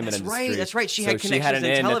entertainment That's industry. right, that's right. She so had she had connections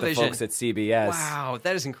an in in television. at the folks at CBS. Wow,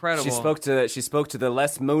 that is incredible. She spoke to the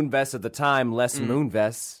Les Moonves of the time. Les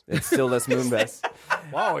Moonves. It's still Les Moonves.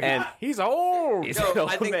 Wow, And- he's old. He's No, an old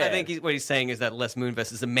I think man. what he's saying is that Les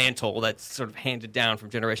Moonves is a mantle that's sort of handed down from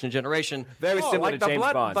generation to generation. Very Oh, similar like to the James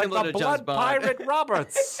blood, Bond. like Similar the to James blood Bond. pirate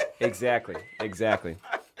Roberts. Exactly.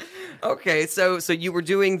 Okay, so you were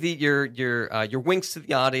doing your winks to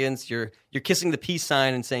the audience. You're kissing the peace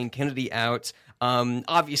sign and saying Kennedy out.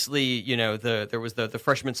 Obviously, there was the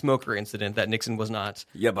freshman smoker incident that Nixon was not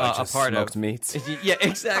Yeah, but a part smoked of. meats. Yeah,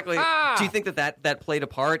 exactly. Do you think that played a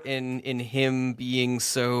part in him being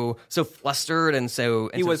so flustered and so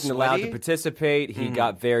He wasn't allowed to sweaty? participate. He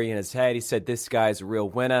got very in his head. He said, "This guy's a real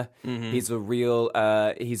winner. He's a real.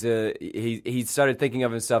 He started thinking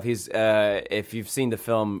of himself. If you've seen the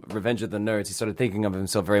film Revenge of the Nerds, he started thinking of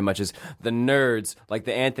himself very much as the nerds, like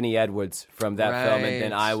the Anthony Edwards from that film. And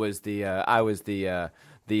then I was the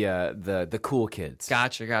cool kids.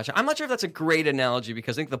 Gotcha. I'm not sure if that's a great analogy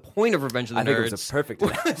because I think the point of Revenge of the I Nerds. think it was a perfect I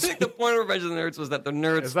analogy. think the point of Revenge of the Nerds was that the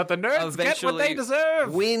nerds get what they eventually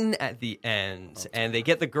deserve. win at the end, and they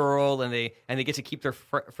get the girl, and they get to keep their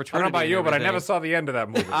fraternity. I don't know about and you, but I everything. never saw the end of that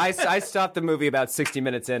movie. I stopped the movie about 60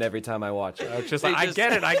 minutes in every time I watch it. It's just They like,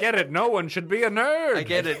 just- I get it. No one should be a nerd. I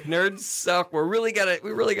get it. Nerds suck. We really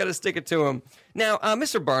gotta stick it to them. Now,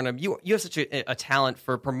 Mr. Barnum, you have such a talent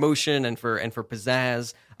for promotion and for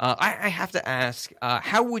pizzazz. I have to ask,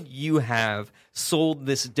 how would you have sold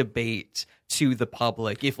this debate to the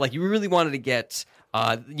public if, like, you really wanted to get,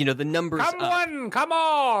 the numbers Come up? one, come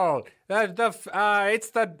all.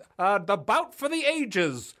 It's the bout for the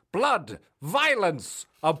ages. Blood, violence,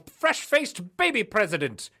 a fresh-faced baby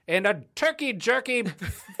president, and a turkey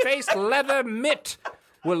jerky-faced leather mitt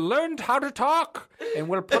will learn how to talk, and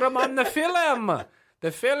we'll put them on the film.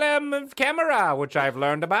 The film camera, which I've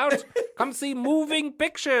learned about. Come see moving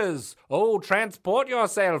pictures. Oh, transport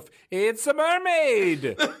yourself. It's a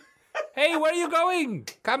mermaid. Hey, where are you going?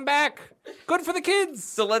 Come back. Good for the kids.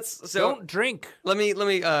 So Don't drink. Let me.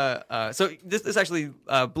 So this actually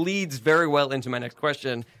bleeds very well into my next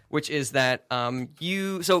question, which is that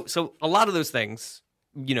So a lot of those things,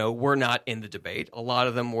 were not in the debate. A lot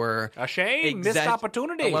of them were A shame. Missed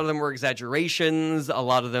opportunity. A lot of them were exaggerations. A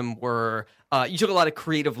lot of them were. You took a lot of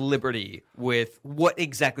creative liberty with what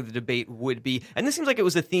exactly the debate would be, and this seems like it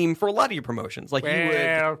was a theme for a lot of your promotions. Like you would.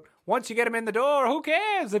 Well, once you get them in the door, who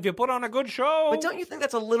cares if you put on a good show? But don't you think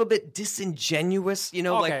that's a little bit disingenuous?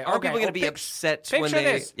 Are people going to be upset when picture they?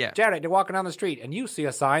 this. Yeah. Jared, you're walking down the street and you see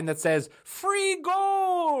a sign that says "Free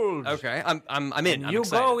Gold." Okay, I'm in. I'm You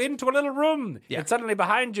excited. go into a little room, Yeah. and suddenly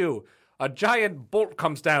behind you, a giant bolt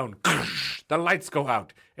comes down. The lights go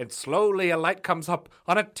out, and slowly a light comes up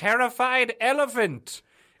on a terrified elephant.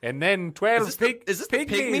 And then 12 Is this the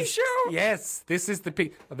Pygmy show? Yes, this is the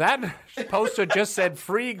pig. That poster just said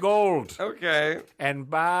 "Free Gold." Okay. And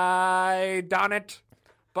by darn it,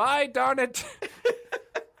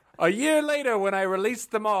 a year later when I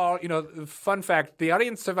released them all, fun fact, the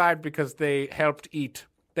audience survived because they helped eat.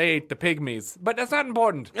 They ate the pygmies. But that's not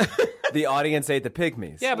important. The audience ate the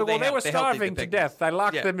pygmies. Yeah, but They they were helped eat the starving to pygmies. death. I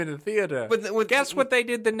locked Yeah. them in the theater. With- Guess what they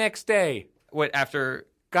did the next day? What after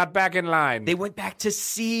Got back in line. they went back to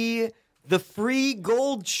see the Free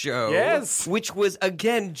Gold show? Yes. Which was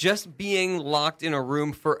again just being locked in a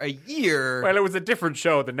room for a year. Well, it was a different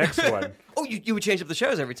show, the next one. Oh, you would change up the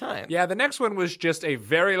shows every time. Yeah, the next one was just a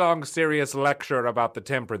very long, serious lecture about the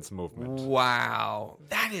temperance movement. Wow,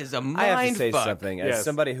 that is a mind I have to say fuck. something. As Yes.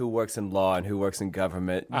 somebody who works in law and who works in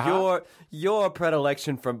government, Uh-huh. your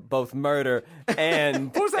predilection for both murder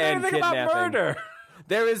and Who said and anything about kidnapping. murder?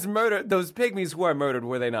 There is murder. Those pygmies were murdered,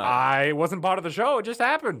 were they not? I wasn't part of the show. It just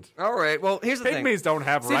happened. All right. Well, here's the thing. Pygmies don't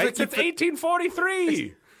have Seems like rights. you It's put-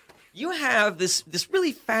 1843. You have this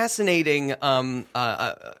really fascinating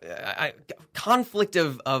conflict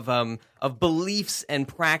of beliefs and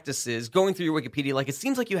practices going through your Wikipedia. Like it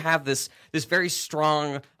seems like you have this very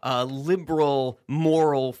strong liberal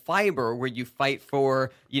moral fiber where you fight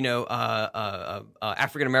for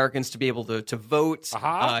African Americans to be able to vote.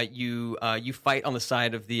 Uh-huh. You fight on the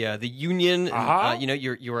side of the Union. Uh-huh.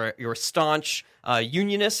 You're a staunch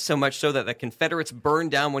unionist, so much so that the Confederates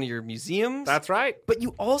burned down one of your museums. That's right. But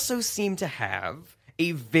you also seem to have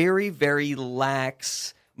a very, very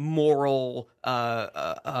lax moral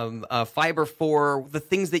fiber for the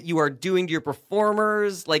things that you are doing to your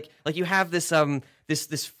performers. Like you have this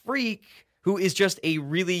this freak who is just a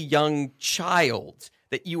really young child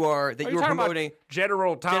that you are Are you talking promoting. about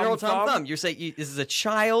General Tom General Tom Thumb? Thumb. You're saying this is a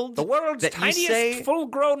child, The world's that you tiniest say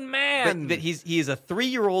full-grown man. that he is a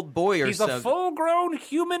 3-year-old boy or He's so a full-grown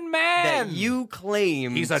human man. that you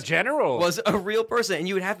claim He's a general. was a real person, and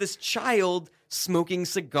you would have this child smoking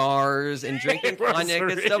cigars and drinking It was cognac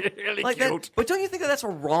and stuff really like cute. that. But don't you think that that's a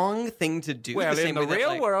wrong thing to do? Well, the in same the way that, real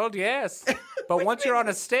like- world, yes. But once you're on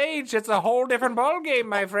a stage, it's a whole different ballgame,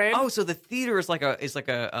 my friend. Oh, so the theater is like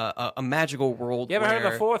a magical world. you ever heard of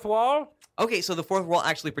where- the fourth wall? Okay, so the fourth wall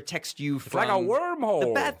actually protects you from like a wormhole.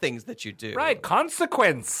 the bad things that you do. Right,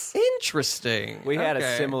 consequence. Interesting. We had a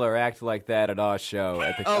Okay. similar act like that at our show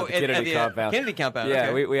at the, Oh, at the Kennedy compound. Kennedy compound. Yeah,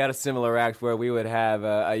 okay. we had a similar act where we would have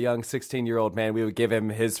a young 16-year-old man. We would give him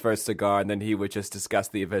his first cigar, and then he would just discuss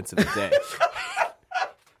the events of the day.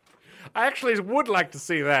 I actually would like to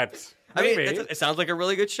see that. I mean, Maybe. it sounds like a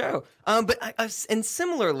really good show. But and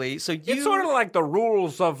similarly, so you It's sort of like the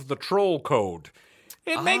rules of the troll code.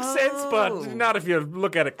 It makes sense, but not if you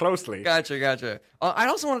look at it closely. Gotcha. I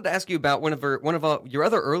also wanted to ask you about one of your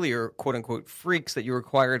other earlier quote unquote freaks that you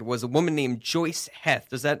acquired was a woman named Joyce Heth.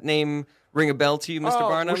 Does that name ring a bell to you, Mr.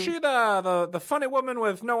 Barnum? Was she the funny woman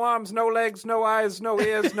with no arms, no legs, no eyes, no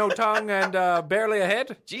ears, no tongue, and barely a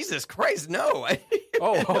head? Jesus Christ, no.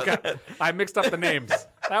 Oh, okay. I mixed up the names.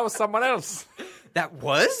 That was someone else.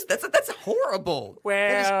 That's horrible. Well,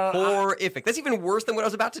 that is horrific. That's even worse than what I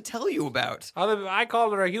was about to tell you about. I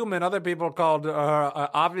called her a human. Other people called her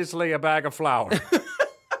obviously a bag of flour.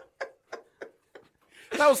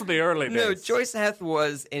 That was the early days. No, Joyce Heth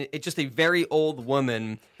was just a very old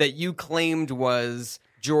woman that you claimed was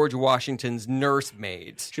George Washington's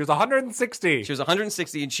nursemaid. She was 160. She was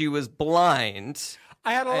 160 and she was blind.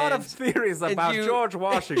 I had a lot of theories about George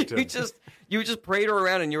Washington. You just prayed her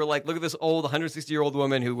around and you were like, look at this old 160-year-old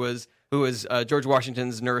woman who was George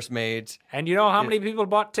Washington's nursemaid. And you know how many people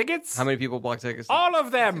bought tickets? How many people bought tickets? All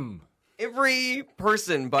of them. Every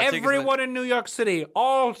person bought tickets. Everyone in New York City.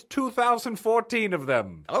 All 2,014 of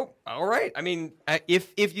them. Oh, all right. I mean,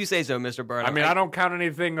 if you say so, Mr. Barnum. I mean, I don't count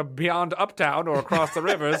anything beyond Uptown or across the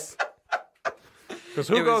rivers. Because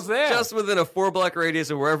who goes there? Just within a 4-block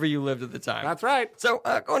radius of wherever you lived at the time. That's right. So,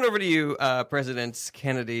 going over to you, President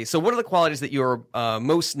Kennedy. So, one of the qualities that you're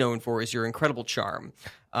most known for is your incredible charm.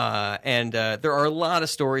 And there are a lot of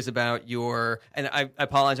stories about your, and I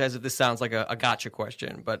apologize if this sounds like a gotcha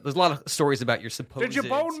question, but there's a lot of stories about your supposed. Did you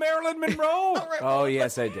bone Marilyn Monroe? Oh,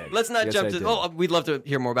 yes, I did. Let's not Yes, jump I to. did. Oh, we'd love to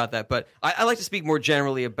hear more about that, but I like to speak more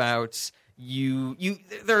generally about you.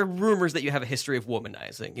 There are rumors that you have a history of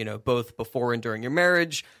womanizing. You know, both before and during your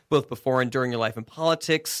marriage, both before and during your life in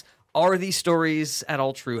politics. Are these stories at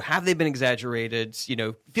all true? Have they been exaggerated? You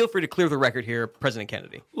know, feel free to clear the record here, President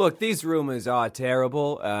Kennedy. Look, these rumors are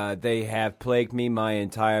terrible. They have plagued me my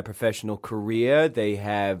entire professional career. They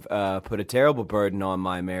have put a terrible burden on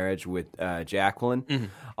my marriage with Jacqueline. Mm-hmm.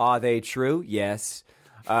 Are they true? Yes.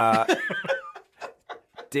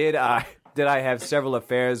 Did I have several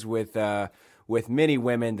affairs with many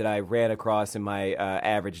women that I ran across in my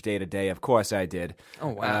average day-to-day? Of course I did. Oh,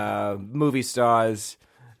 wow. Movie stars.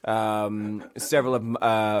 Several of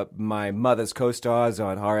my mother's co-stars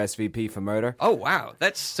on RSVP for Murder. Oh, wow.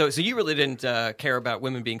 That's so you really didn't care about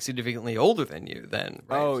women being significantly older than you then,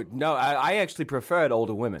 right? Oh no, I actually preferred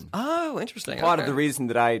older women. Oh, interesting. Part of Okay. the reason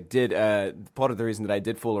that I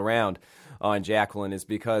did fool around on Jacqueline is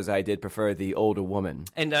because I did prefer the older woman.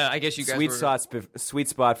 And I guess you guys Sweet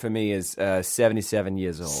spot for me is 77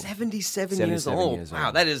 years old. 77 years 77 old. years Wow,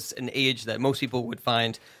 old. that is an age that most people would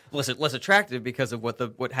find less attractive because of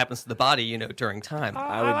what happens to the body, you know, during time.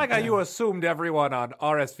 I like how you assumed everyone on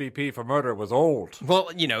RSVP for Murder was old. Well,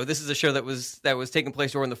 you know, this is a show that was taking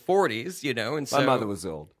place during the 40s, you know, and so My mother was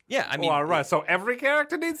old. yeah. I mean, All right, so every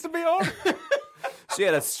character needs to be old? She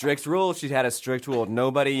had a strict rule. She had a strict rule.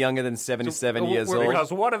 Nobody younger than 77 years old.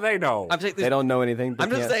 Because what do they know? I'm saying They don't know anything. They I'm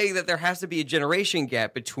just can't- saying that there has to be a generation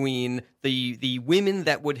gap between the women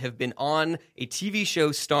that would have been on a TV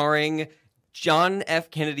show starring John F.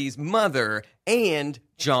 Kennedy's mother and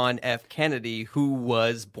John F. Kennedy, who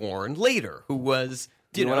was born later, who was.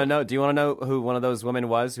 Do you want to know? Do you want to know who one of those women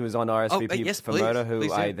was who was on RSVP yes, for please. Murder? Who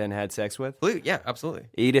Please do. I then had sex with? Yeah, absolutely.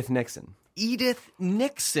 Edith Nixon. Edith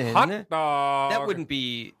Nixon. Hot dog. That wouldn't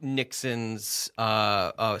be Nixon's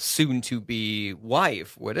soon-to-be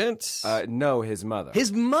wife, would it? No, his mother.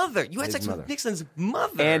 His mother. You had His sex mother. with Nixon's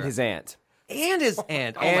mother. And his aunt. And his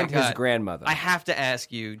aunt. Oh And my God. his grandmother. I have to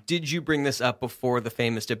ask you, did you bring this up before the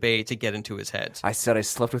famous debate to get into his head? I said I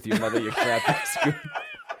slept with your mother, you crap bastard.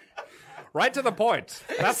 Right to the point.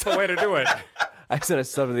 That's the way to do it. I said I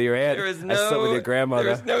slept with your aunt. There is I slept with your grandmother.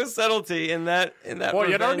 There is no subtlety in that. Well,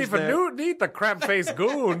 you don't revenge there. even need the crab-faced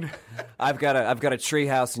goon. I've got a tree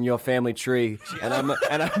house in your family tree, and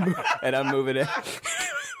I'm moving in.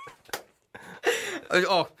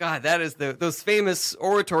 Oh God, that is those famous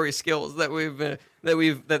oratory skills that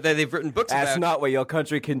that they've written books That's about. not what your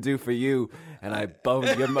country can do for you. And I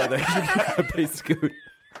boned your mother. Scoot.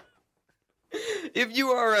 If you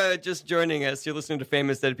are just joining us, you're listening to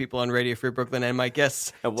Famous Dead People on Radio Free Brooklyn, and my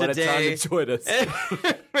guests And what today, a time to join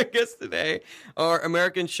us. my guests today are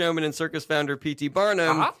American showman and circus founder P.T.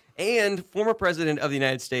 Barnum Uh-huh. and former President of the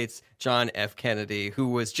United States, John F. Kennedy, who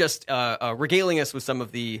was just regaling us with some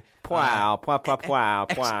of the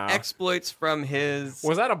exploits from his.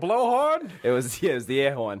 Was that a blowhorn? It was the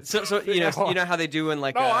air horn. So you know how they do in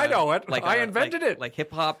like. Oh, I know it. Like I invented it. Like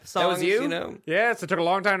hip hop songs. was you? You know. Yes, it took a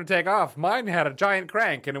long time to take off. Mine had a giant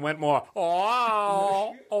crank, and it went more.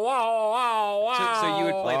 Wow, wow, wow, wow. So you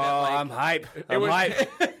would play that like. I'm hype. I'm hype.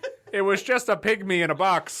 It was just a pygmy in a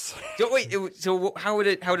box. So wait, so how would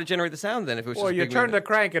it generate the sound then if it was Well, just you big turned the movement?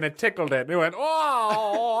 crank and it tickled it. And it went,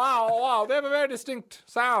 wow, wow, wow. They have a very distinct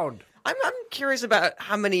sound. I'm curious about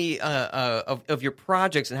how many of your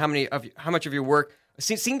projects and how much of your work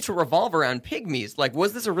seems to revolve around pygmies. Like,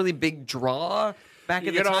 was this a really big draw back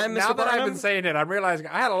at the time, Mr. now that I've Barnum? been saying it, I'm realizing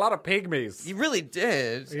I had a lot of pygmies. You really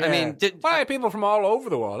did. Yeah. I mean, Why people from all over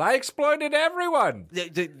the world? I exploited everyone.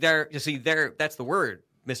 that's the word,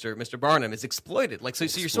 Mr. Barnum, is exploited. Like, so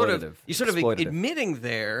you're sort of Exploitative. admitting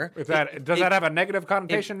there. Does that have a negative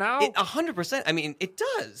connotation now? 100%. I mean, it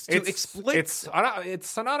does. To exploit. It's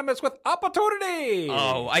synonymous with opportunity.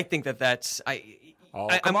 Oh, I think that's. Oh,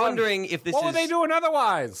 I'm come on. wondering if this What is. were they doing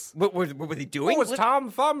otherwise? What were they doing? What was Tom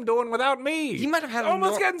Thumb doing without me? He might have had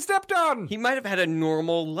almost getting stepped on. He might have had a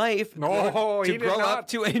normal life. No, to he did grow not. up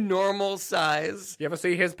to a normal size. You ever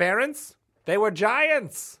see his parents? They were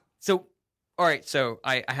giants. So, all right. So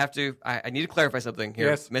I need to clarify something here,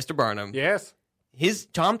 Yes. Mr. Barnum. Yes, His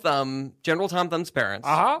General Tom Thumb's parents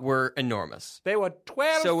were enormous. they were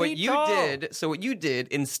 12 So feet tall. what you did,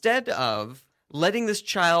 instead of letting this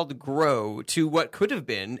child grow to what could have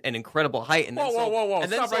been an incredible height, and then Whoa! and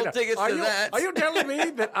then Stop sold right now. tickets to that. Are you telling me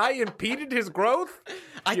that I impeded his growth?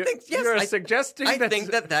 I think yes. You're I suggesting I that. think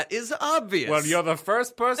that is obvious. Well, you're the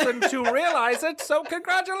first person to realize it, so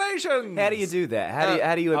congratulations. How do you do that?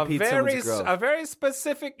 How do you impede someone's growth? A very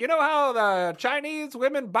specific. You know how the Chinese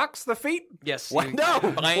women box the feet? Yes. What? you No.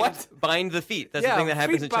 Bind the feet. That's Yeah, the thing that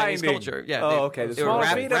happens feet in Chinese binding. culture. Yeah. Oh, they, okay, the They would small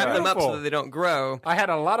wrap, feet are wrap them up so beautiful. that they don't grow. I had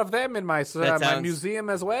a lot of them in my sounds- museum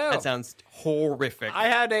as well. That sounds horrific. I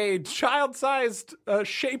had a child-sized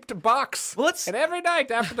shaped box. Well, let's- And every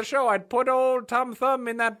night after the show, I'd put old Tom Thumb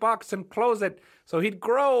in that box and close it so he'd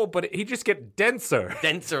grow, but he'd just get denser.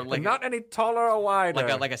 Denser, like Not any taller or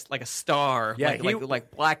wider. like a star. Yeah,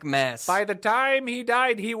 like black mass. By the time he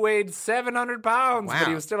died, he weighed 700 pounds, but Wow.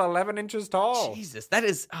 he was still 11 inches tall. Jesus, that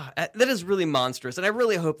is really monstrous, and I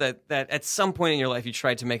really hope that at some point in your life you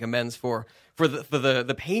tried to make amends for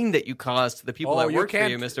the pain that you caused to the people that you work for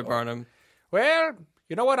you, can't- Mr. Barnum. Well,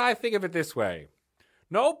 you know what? I think of it this way.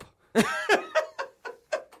 Nope.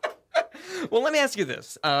 Well, let me ask you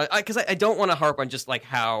this, because I don't want to harp on just like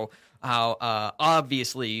how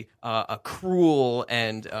obviously cruel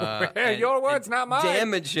and, your words, not mine.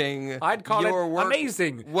 damaging. I'd call your it work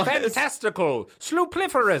amazing, was. fantastical,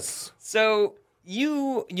 slupliferous. So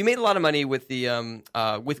you made a lot of money with the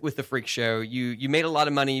with the Freak Show. You made a lot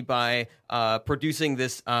of money by producing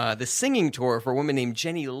this singing tour for a woman named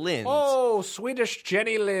Jenny Lind. Oh, Swedish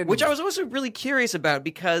Jenny Lind. Which I was also really curious about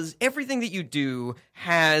because everything that you do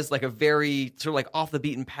has like a very sort of like off the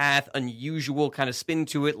beaten path, unusual kind of spin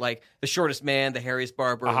to it, like The Shortest Man, The Hairiest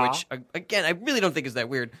Barber, which again I really don't think is that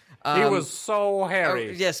weird. He was so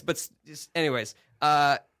hairy. Yes, but anyways,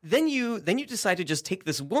 then you decide to just take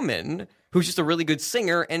this woman who's just a really good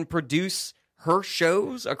singer and produce her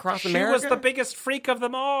shows across She America. was the biggest freak of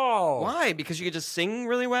them all. Why? Because you could just sing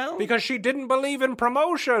really well? Because she didn't believe in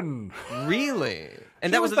promotion. Really? And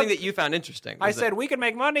She that was was the thing the- that you found interesting. I was said, it? we can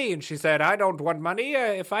make money. And she said, I don't want money.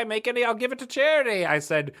 If I make any, I'll give it to charity. I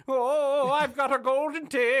said, oh, I've got a golden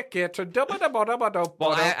ticket.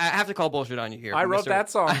 Well, I have to call bullshit on you here. I wrote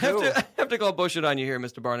that song, I too. have to call bullshit on you here,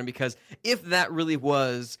 Mr. Barnum, because if that really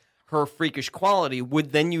was her freakish quality,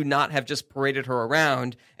 would then you not have just paraded her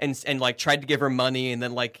around and like tried to give her money and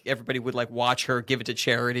then like everybody would like watch her give it to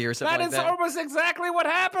charity or something That like is that? almost exactly what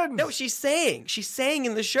happened. No, she's saying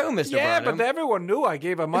in the show, Mr. yeah, Barnum. but everyone knew I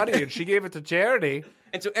gave her money and she gave it to charity.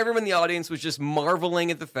 And so everyone in the audience was just marveling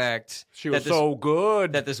at the fact She was that this, so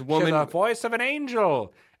good. that this She woman- had the voice of an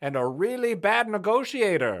angel and a really bad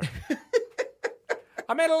negotiator.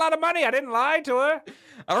 I made a lot of money. I didn't lie to her.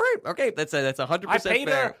 All right, okay, that's 100% I paid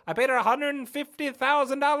fair. her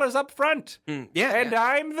 $150,000 up front. Yeah, And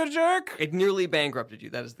I'm the jerk. it nearly bankrupted you.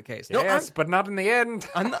 That is the case. No, Yes, but not in the end.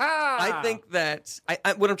 I think that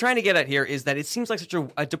what I'm trying to get at here is that it seems like such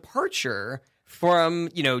a departure from,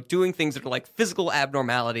 doing things that are like physical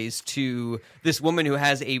abnormalities to this woman who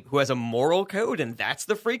has a moral code, and that's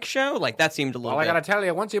the freak show? Like, that seemed a little Well, I bit... gotta tell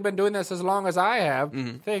you, once you've been doing this as long as I have,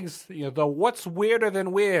 things, what's weirder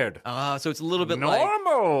than weird? So it's a little bit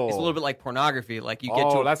Normal. It's a little bit like pornography. Like, you get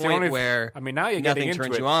to a that's the point only where now you're getting nothing into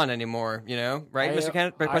turns it. you on anymore, right,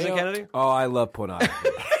 President Kennedy? Oh, I love pornography.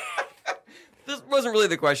 This wasn't really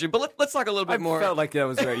the question, but let's talk a little bit more. I felt like that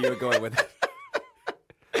was where you were going with it.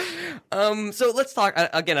 So let's talk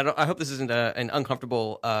again. I hope this isn't an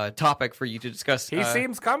uncomfortable topic for you to discuss. He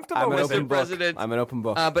seems comfortable I'm an with open it. book. President. I'm an open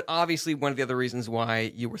book. But obviously, one of the other reasons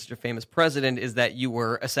why you were such a famous president is that you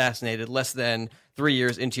were assassinated less than 3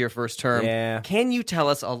 years into your first term. Yeah. Can you tell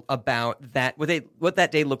us about that? What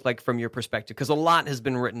that day looked like from your perspective? Because a lot has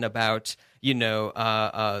been written about,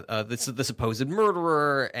 the supposed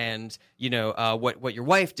murderer, and what your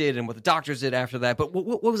wife did and what the doctors did after that. But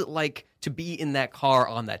what was it like to be in that car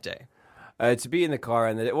on that day? To be in the car,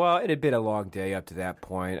 and it had been a long day up to that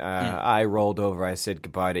point. I rolled over. I said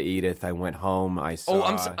goodbye to Edith. I went home. I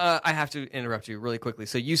saw. I have to interrupt you really quickly.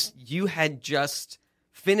 So you had just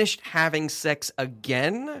finished having sex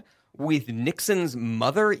again with Nixon's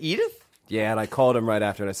mother, Edith? Yeah, and I called him right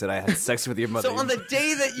after, and I said I had sex with your mother. So on the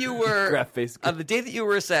day that you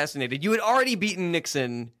were assassinated, you had already beaten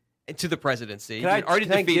Nixon to the presidency. You had already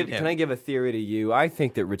defeated him. Can I give a theory to you? I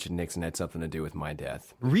think that Richard Nixon had something to do with my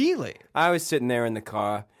death. Really? I was sitting there in the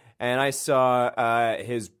car, and I saw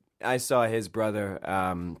his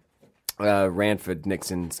brother. Ranford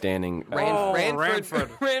Nixon standing.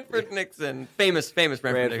 Ranford Nixon, famous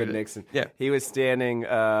Ranford Nixon. Yeah, he was standing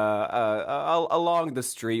along the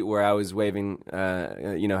street where I was waving,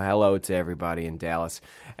 hello to everybody in Dallas.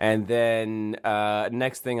 And then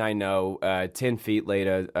next thing I know, 10 feet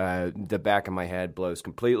later, the back of my head blows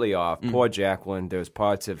completely off. Poor Jacqueline. There was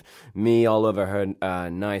parts of me all over her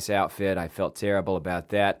nice outfit. I felt terrible about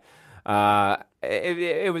that.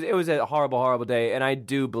 It was a horrible day, and I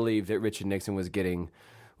do believe that Richard Nixon was getting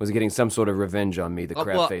some sort of revenge on me, the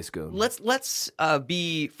crab-faced goon. Let's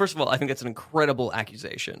be first of all. I think that's an incredible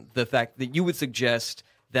accusation. The fact that you would suggest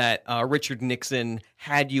that Richard Nixon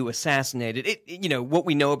had you assassinated. What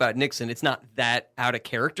we know about Nixon, it's not that out of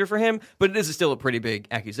character for him, but it is still a pretty big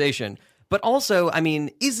accusation. But also, I mean,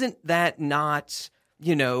 isn't that not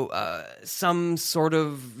some sort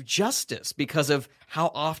of justice because of how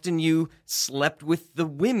often you slept with the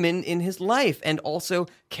women in his life, and also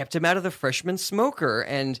kept him out of the freshman smoker,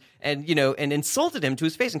 and insulted him to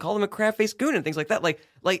his face and called him a crab-faced goon and things like that.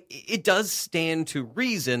 Like it does stand to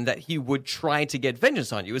reason that he would try to get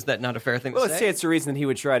vengeance on you. Is that not a fair thing to say? Well, let's say it's the reason that he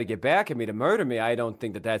would try to get back at me to murder me. I don't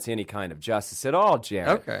think that that's any kind of justice at all,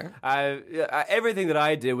 Jared. Okay. Everything that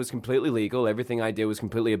I did was completely legal. Everything I did was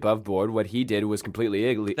completely above board. What he did was completely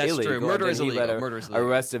illegal. That's true. Murder is illegal. Murder is illegal.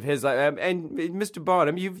 Arrest of his life. And Mr.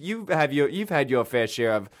 Barnum, you've had your fair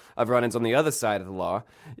share of run-ins on the other side of the law.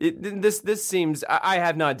 This seems I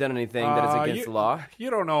have not done anything that is against the law.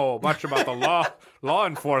 You don't know much about the law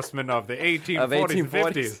enforcement of the 1840s and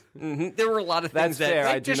 50s. Mm-hmm. There were a lot of things That's fair. They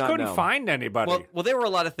I do just not couldn't know. find anybody. Well, there were a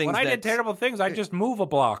lot of things. When I did terrible things, I'd just move a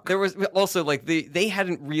block. There was also they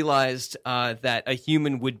hadn't realized that a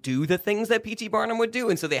human would do the things that P.T. Barnum would do,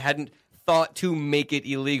 and so they hadn't thought to make it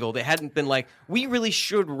illegal. They hadn't been like, we really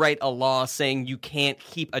should write a law saying you can't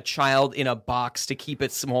keep a child in a box to keep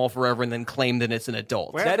it small forever and then claim that it's an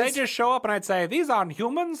adult. Well, they just show up and I'd say, these aren't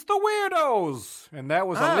humans, the weirdos. And that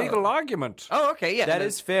was a legal argument. Oh, okay, yeah. That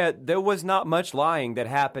is fair. There was not much lying that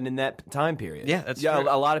happened in that time period. Yeah, that's true.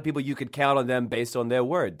 A lot of people, you could count on them based on their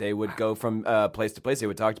word. They would go from place to place. They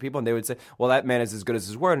would talk to people, and they would say, well, that man is as good as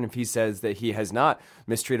his word. And if he says that he has not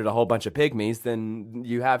mistreated a whole bunch of pygmies, then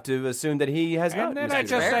you have to assume that he has not. And then I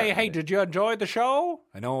just say, hey, did you enjoy the show?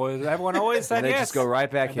 I know everyone always said and they yes. just go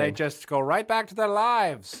right back and they just go right back to their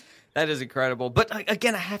lives. That is incredible. But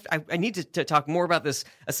again, I need to talk more about this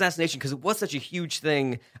assassination because it was such a huge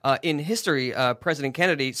thing in history, President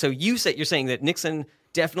Kennedy. So you're saying that Nixon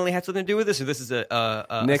definitely had something to do with this, or this is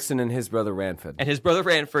Nixon and his brother Ranford. And his brother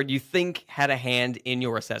Ranford, you think, had a hand in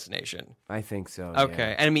your assassination? I think so. Okay.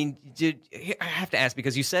 Yeah. And I mean, I have to ask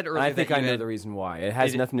because you said earlier. I think I know the reason why. It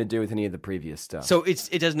has nothing to do with any of the previous stuff. So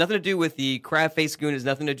it has nothing to do with the crab-faced goon. It has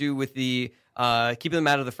nothing to do with the keeping them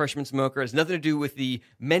out of the freshman smoker. It has nothing to do with the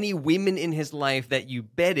many women in his life that you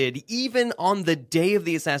bedded, even on the day of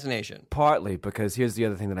the assassination. Partly because here's the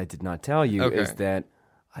other thing that I did not tell you is Okay. that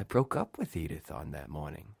I broke up with Edith on that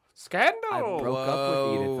morning. Scandal. I broke up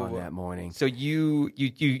with Edith on that morning. So you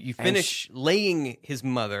finish laying his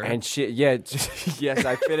mother, And she, yes,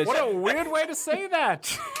 I finished. What a weird way to say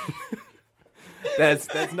that.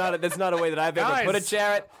 That's not a way that I've ever Guys, put it,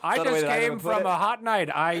 Jarrett. It's I not a way just that I've came ever put from it. a hot night.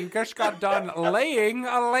 I just got done laying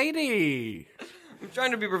a lady. I'm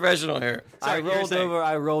trying to be professional here. Sorry, you were I saying.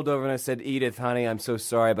 rolled over and I said, Edith, honey, I'm so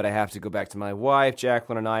sorry, but I have to go back to my wife.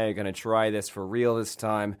 Jacqueline and I are going to try this for real this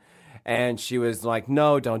time. And she was like,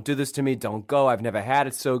 no, don't do this to me. Don't go. I've never had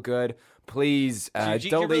it so good. Please, you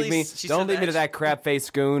don't leave really- me. she Don't said leave me that? to that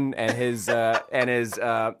crab-faced goon and his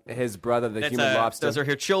brother, the human lobster. Those are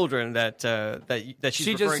her children that she's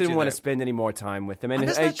She referring just didn't to want there. to spend any more time with him. And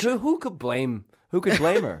that's not true. who could blame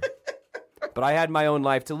her? But I had my own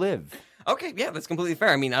life to live. Okay, yeah, that's completely fair.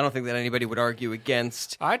 I mean, I don't think that anybody would argue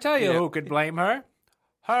against. I tell you Yeah. who could blame her.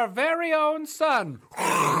 Her very own son.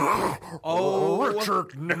 Oh,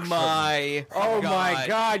 Richard Nixon. my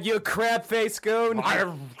God, you crab-faced goon!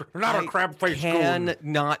 I'm not a crab-faced goon.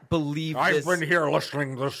 Cannot believe I've this. been here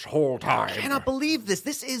listening this whole time. Cannot believe this.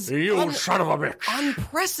 This is You son of a bitch.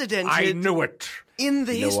 unprecedented I knew it. in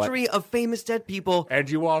the You know what? history of famous dead people. And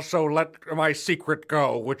you also let my secret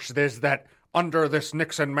go, which there's that under this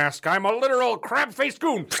Nixon mask, I'm a literal crab-faced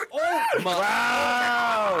goon.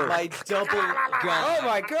 Oh my double god! Oh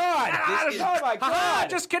my God! This is- Oh my God!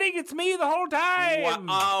 Just kidding, it's me the whole time.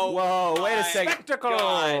 Whoa! Wait a second. Spectacle.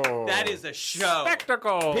 God, that is a show.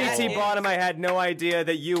 Spectacle. P.T. Bottom, I had no idea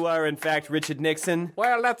that you are in fact Richard Nixon.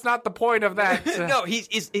 Well, that's not the point of that. No,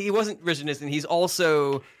 he wasn't Richard Nixon. He's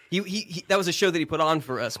also he that was a show that he put on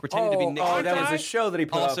for us, pretending to be Nixon. Oh, that was a show that he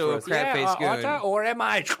put Also out a for us. crab-faced goon. Or am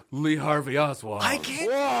I Lee Harvey Oswald? I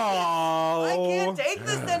can't Whoa! take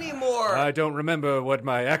this anymore. I don't remember what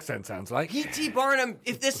my accent sounds like. P.T. Barnum,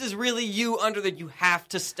 if this is really you under the, you have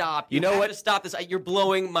to stop. You know have what? to stop this. You're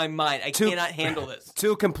blowing my mind. I cannot handle this.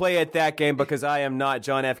 Two can play at that game because I am not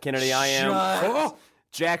John F. Kennedy. I am Oh,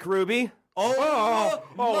 Jack Ruby. Oh,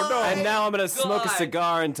 no. And now I'm going to smoke a God.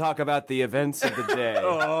 cigar and talk about the events of the day.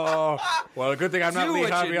 oh. Well, good thing I'm not Do Lee what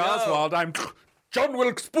you Harvey know. Oswald. I'm John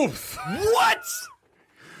Wilkes Booth. What?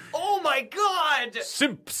 Oh my God!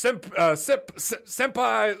 Senpai.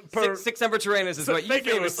 Six Semper Tyrannis is what you Thank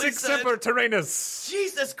you. famously Six said. Semper Tyrannis.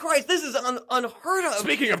 Jesus Christ, this is unheard of.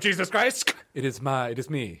 Speaking of Jesus Christ, it is me, my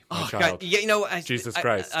Oh, child. God, yeah, you know, Jesus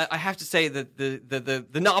Christ. I have to say that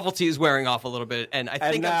the novelty is wearing off a little bit, and I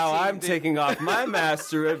think And now I'm seeing the- taking off my mask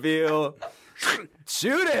to reveal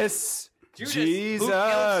Judas.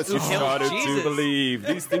 Jesus, who you killed started Jesus? to believe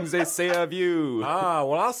these things they say of you. Ah,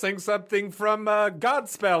 well, I'll sing something from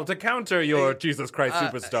Godspell to counter your Jesus Christ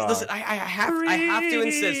superstar. Listen, I have to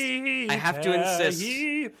insist. I have to insist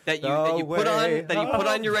that you put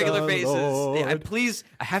on your regular faces. Yeah,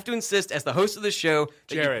 I have to insist as the host of the show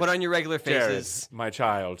that you Jared, put on your regular Jared, faces. my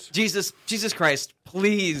child. Jesus Christ,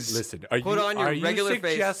 please Listen, put on your regular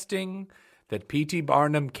face. suggesting that P.T.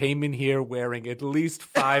 Barnum came in here wearing at least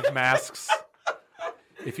 5 masks?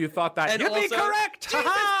 If you thought that, And you'd be also- correct. Jesus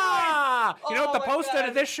Ha-ha! You know what Oh the my poster God.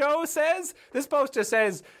 to this show says? This poster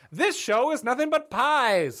says, "This show is nothing but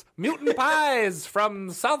pies, mutant pies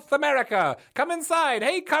from South America. Come inside.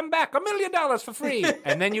 Hey, come back. $1 million for free."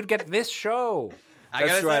 And then you'd get this show. I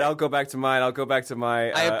That's gotta right. say- I'll go back to mine. I'll go back to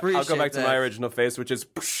my. I I'll go appreciate back to that. my original face, which is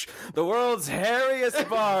the world's hairiest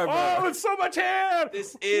barber. Oh, it's so much hair.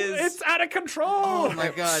 This is- It's out of control. Oh my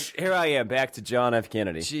God, Here I am, back to John F.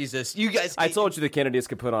 Kennedy. Jesus! You guys, I told you the Kennedys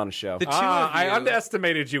could put on a show. the two Ah, of I you.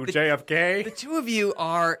 underestimated you, JFK. The two of you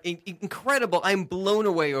are incredible. I'm blown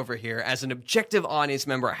away over here as an objective audience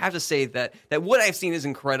member. I have to say that what I've seen is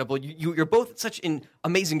incredible. You're both such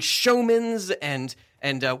amazing showmans and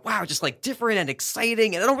wow, just like different and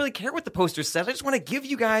exciting. And I don't really care what the poster says. I just want to give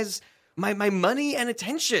you guys my money and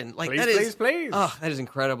attention. Like Please, that is, please. Oh, that is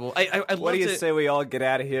incredible. I'd What love do you to, say we all get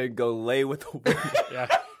out of here and go lay with the women? Yeah.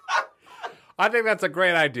 I think that's a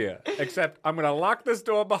great idea. Except I'm going to lock this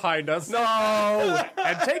door behind us. No!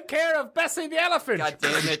 And take care of Bessie the elephant. God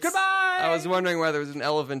damn it. Goodbye. I was wondering why there was an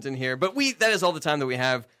elephant in here. But that is all the time that we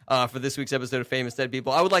have for this week's episode of Famous Dead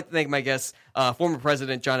People. I would like to thank my guests, former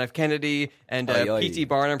President John F. Kennedy and Oy, oy. P.T.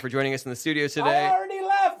 Barnum for joining us in the studio I today. already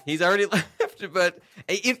left. He's already left, but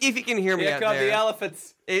if he can hear me Here out come there, the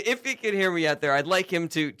elephants. if he can hear me out there, I'd like him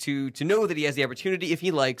to know that he has the opportunity, if he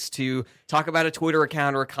likes, to talk about a Twitter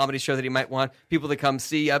account or a comedy show that he might want people to come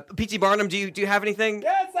see. P.T. Barnum, do you have anything?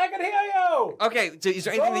 Yes, I can hear you. Okay, so is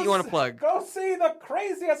there anything that you want to plug? Go see the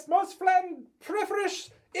craziest, most flambriferous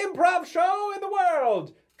improv show in the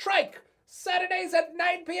world. Trike. Saturdays at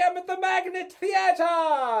 9 p.m. at the Magnet Theater.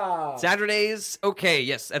 Saturdays, okay,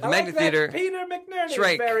 yes, at the I Magnet like that Theater. Peter McNerney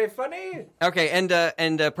Shrike. is very funny. Okay,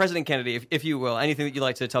 and President Kennedy, if you will, anything that you'd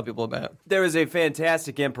like to tell people about? There is a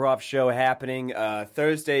fantastic improv show happening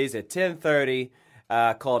Thursdays at 10:30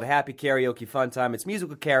 called Happy Karaoke Fun Time. It's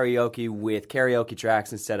musical karaoke with karaoke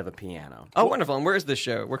tracks instead of a piano. Oh, wonderful. And where is this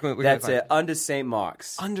show? Where can we That's find it? Under St.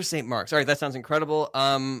 Mark's. Under St. Mark's. All right, that sounds incredible.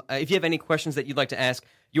 If you have any questions that you'd like to ask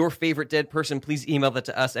your favorite dead person, please email that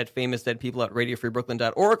to us at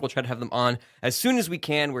famousdeadpeople@radiofreebrooklyn.org. We'll try to have them on as soon as we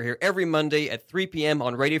can. We're here every Monday at 3 p.m.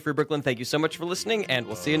 on Radio Free Brooklyn. Thank you so much for listening, and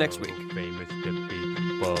we'll see you next week. Famous dead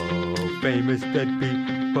people, famous dead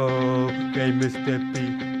people, famous dead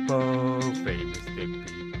people, famous dead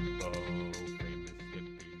people.